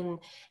between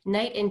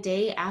night and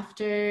day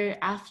after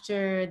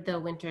the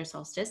winter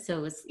solstice.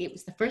 So it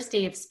was the first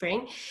day of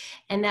spring,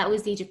 and that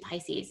was the age of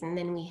Pisces. And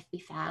then we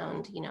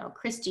found,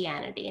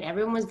 Christianity, and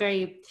everyone was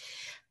very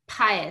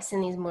pious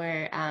and these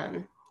more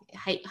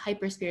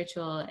hyper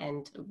spiritual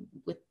and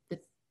with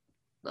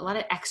a lot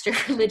of extra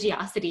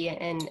religiosity,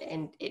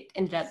 and it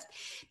ended up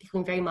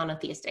becoming very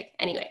monotheistic.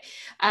 Anyway,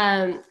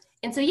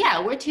 and so, yeah,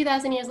 we're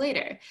 2,000 years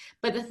later.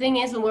 But the thing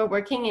is, when we're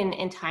working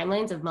in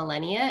timelines of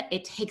millennia,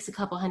 it takes a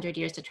couple hundred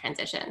years to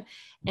transition.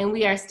 And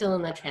we are still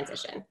in the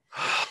transition.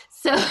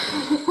 So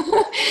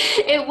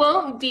it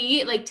won't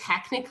be like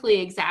technically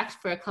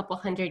exact for a couple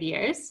hundred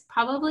years,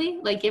 probably,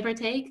 like give or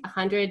take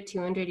 100,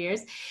 200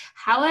 years.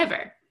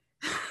 However,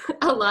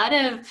 a lot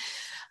of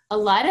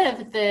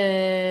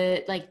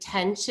the like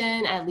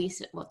tension, a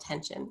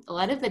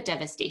lot of the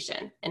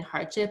devastation and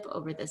hardship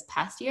over this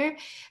past year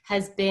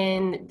has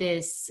been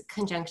this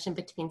conjunction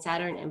between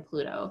Saturn and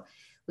Pluto,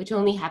 which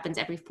only happens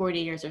every 40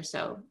 years or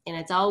so. And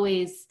it's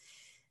always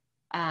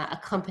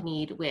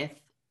accompanied with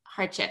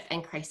hardship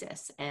and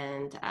crisis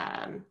and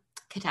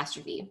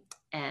catastrophe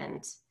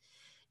and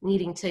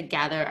needing to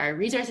gather our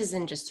resources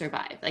and just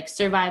survive, like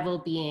survival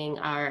being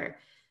our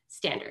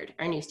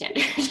new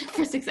standard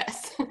for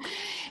success.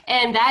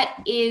 And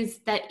that is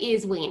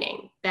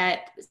waning.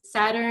 That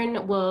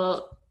Saturn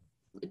will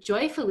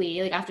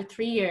joyfully, like after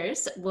 3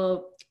 years,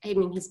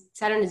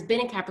 Saturn has been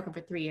in Capricorn for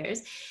 3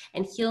 years,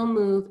 and he'll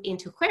move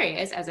into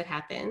Aquarius as it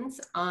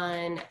happens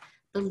on, I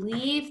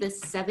believe, the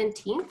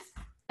 17th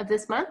of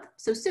this month,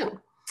 so soon.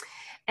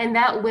 And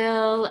that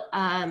will,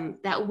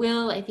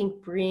 I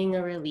think, bring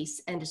a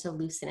release and just a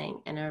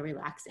loosening and a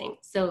relaxing.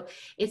 So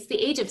it's the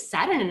age of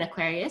Saturn in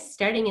Aquarius,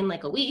 starting in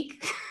like a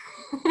week,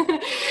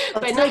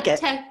 but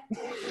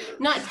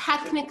not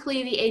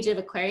technically the age of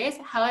Aquarius.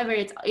 However,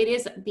 it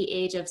is the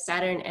age of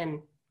Saturn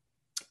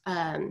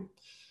and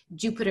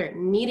Jupiter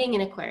meeting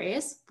in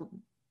Aquarius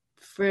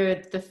for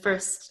the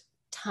first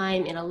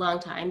time in a long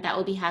time. That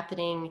will be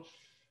happening.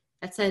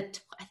 That's I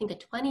think a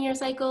 20-year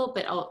cycle,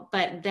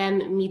 but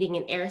them meeting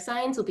in air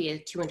signs will be a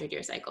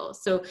 200-year cycle.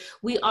 So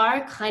we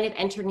are kind of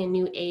entering a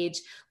new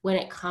age when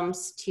it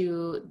comes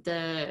to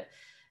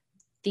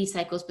these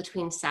cycles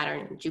between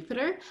Saturn and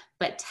Jupiter.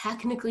 But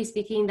technically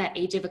speaking, that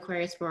age of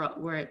Aquarius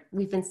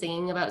we've been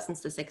singing about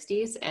since the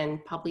 60s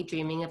and probably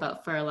dreaming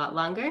about for a lot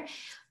longer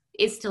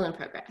is still in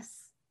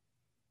progress.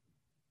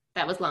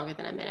 That was longer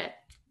than a minute.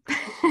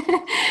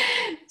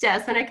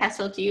 Jasmine or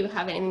Kestrel, do you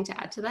have anything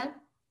to add to that?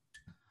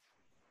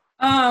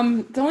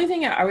 The only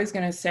thing I was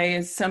going to say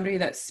is somebody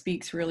that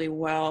speaks really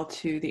well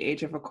to the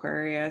age of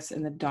Aquarius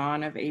and the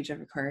dawn of age of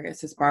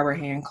Aquarius is Barbara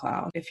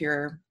Handclough. If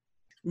you're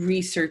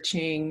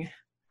researching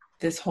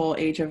this whole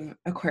age of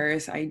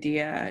Aquarius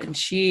idea, and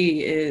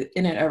she is,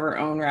 in and of her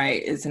own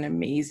right, is an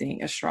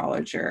amazing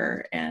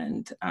astrologer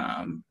and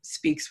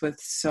speaks with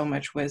so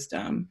much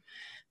wisdom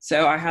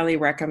So I highly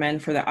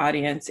recommend for the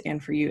audience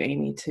and for you,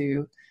 Amy,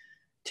 to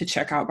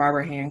check out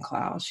Barbara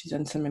Hand-Clow. She's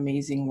done some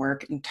amazing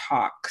work and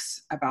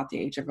talks about the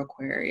age of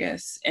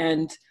Aquarius.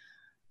 And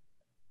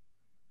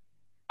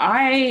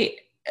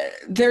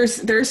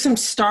there's some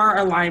star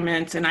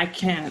alignments, and I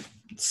can't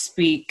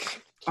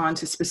speak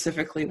onto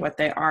specifically what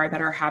they are,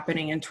 that are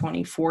happening in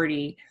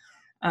 2040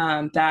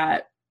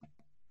 that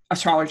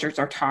astrologers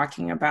are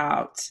talking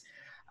about,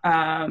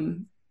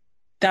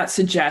 that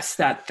suggests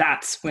that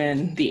that's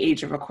when the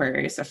age of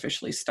Aquarius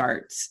officially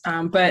starts.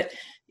 But,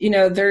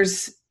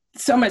 there's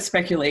so much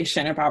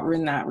speculation about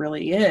when that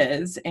really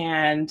is,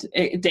 and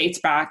it dates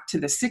back to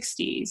the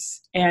 60s.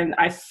 And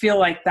I feel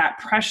like that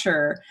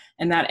pressure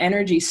and that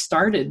energy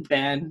started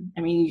then.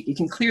 I mean, you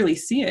can clearly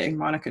see it in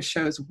Monica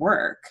Sho's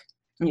work.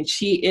 I mean,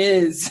 she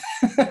is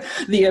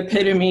the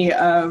epitome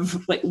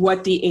of like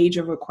what the age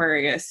of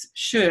Aquarius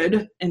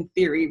should, in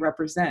theory,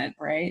 represent,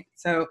 right?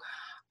 So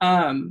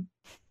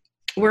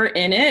we're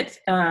in it.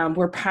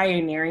 We're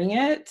pioneering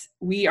it.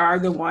 We are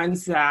the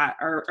ones that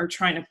are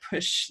trying to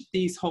push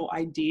these whole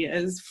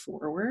ideas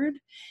forward.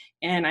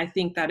 And I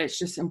think that it's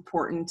just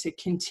important to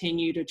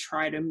continue to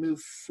try to move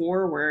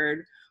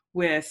forward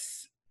with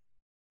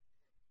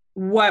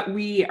what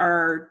we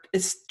are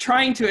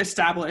trying to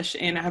establish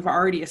and have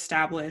already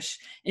established,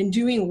 and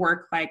doing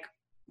work like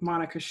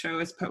Monica Sho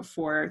has put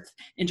forth,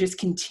 and just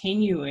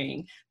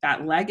continuing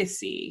that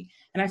legacy.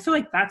 And I feel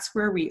like that's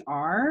where we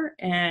are,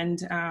 and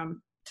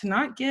to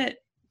not get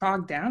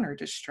bogged down or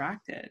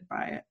distracted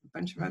by a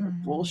bunch of other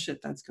bullshit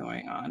that's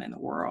going on in the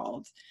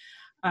world.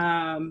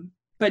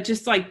 But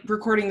just like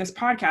recording this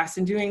podcast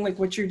and doing like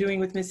what you're doing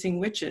with Missing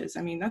Witches,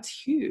 I mean, that's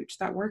huge.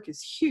 That work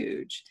is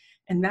huge.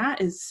 And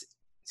that is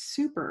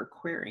super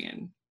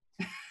Aquarian.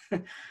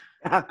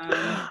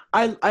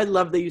 I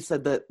love that you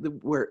said that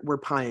we're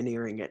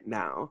pioneering it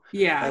now.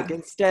 Yeah. Like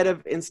instead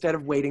of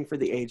waiting for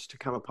the age to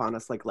come upon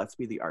us, like let's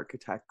be the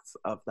architects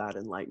of that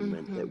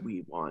enlightenment that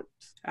we want.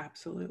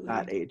 Absolutely.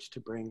 That age to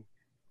bring.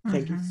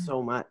 Thank you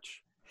so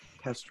much,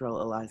 Kestrel,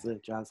 Eliza,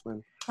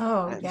 Jasmine.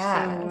 Oh,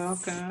 yes. So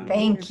welcome.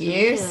 Thank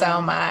you so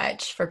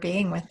much for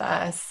being with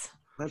us.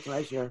 My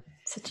pleasure.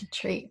 Such a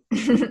treat.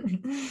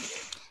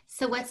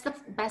 So what's the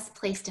best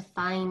place to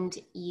find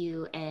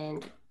you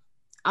and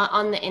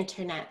on the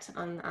internet,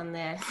 on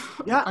the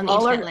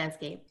internet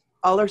landscape?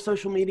 All our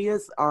social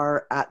medias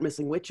are at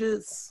Missing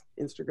Witches,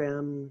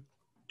 Instagram,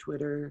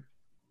 Twitter,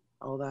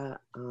 all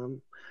that.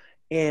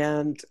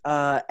 And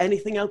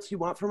anything else you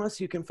want from us,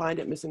 you can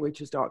find at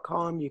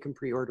missingwitches.com. You can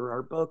pre-order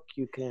our book.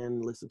 You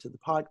can listen to the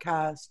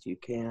podcast. You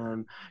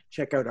can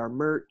check out our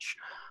merch.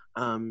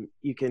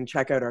 You can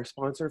check out our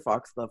sponsor,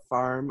 Foxglove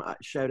Farm.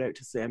 Shout out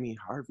to Sammy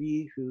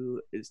Harvey,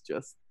 who is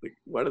just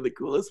one of the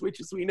coolest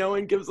witches we know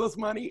and gives us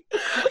money.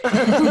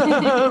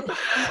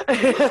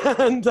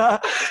 And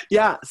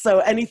so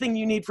anything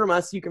you need from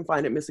us, you can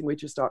find at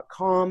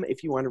missingwitches.com.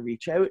 If you want to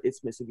reach out, it's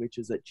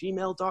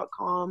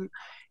missingwitches@gmail.com.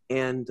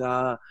 And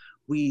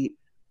we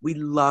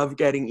love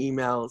getting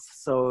emails,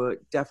 so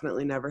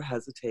definitely never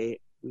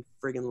hesitate. We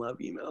friggin' love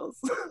emails.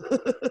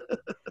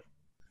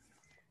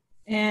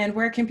 And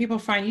where can people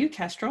find you,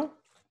 Kestrel?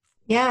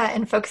 Yeah,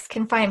 and folks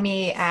can find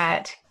me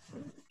at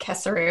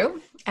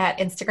Kesaru at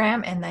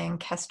Instagram, and then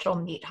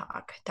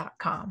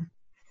kestrelmeathawk.com.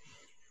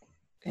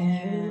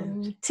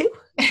 And two.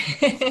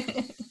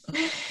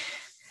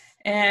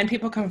 And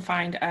people can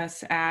find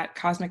us at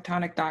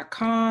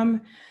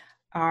cosmictonic.com.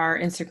 Our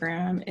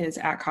Instagram is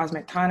at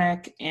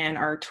cosmictonic, and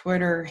our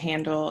Twitter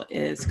handle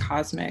is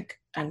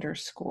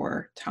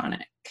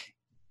cosmic_tonic.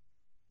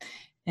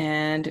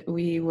 And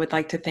we would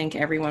like to thank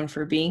everyone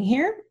for being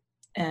here,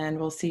 and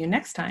we'll see you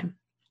next time.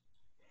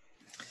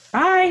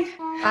 Bye.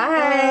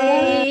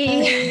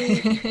 Bye.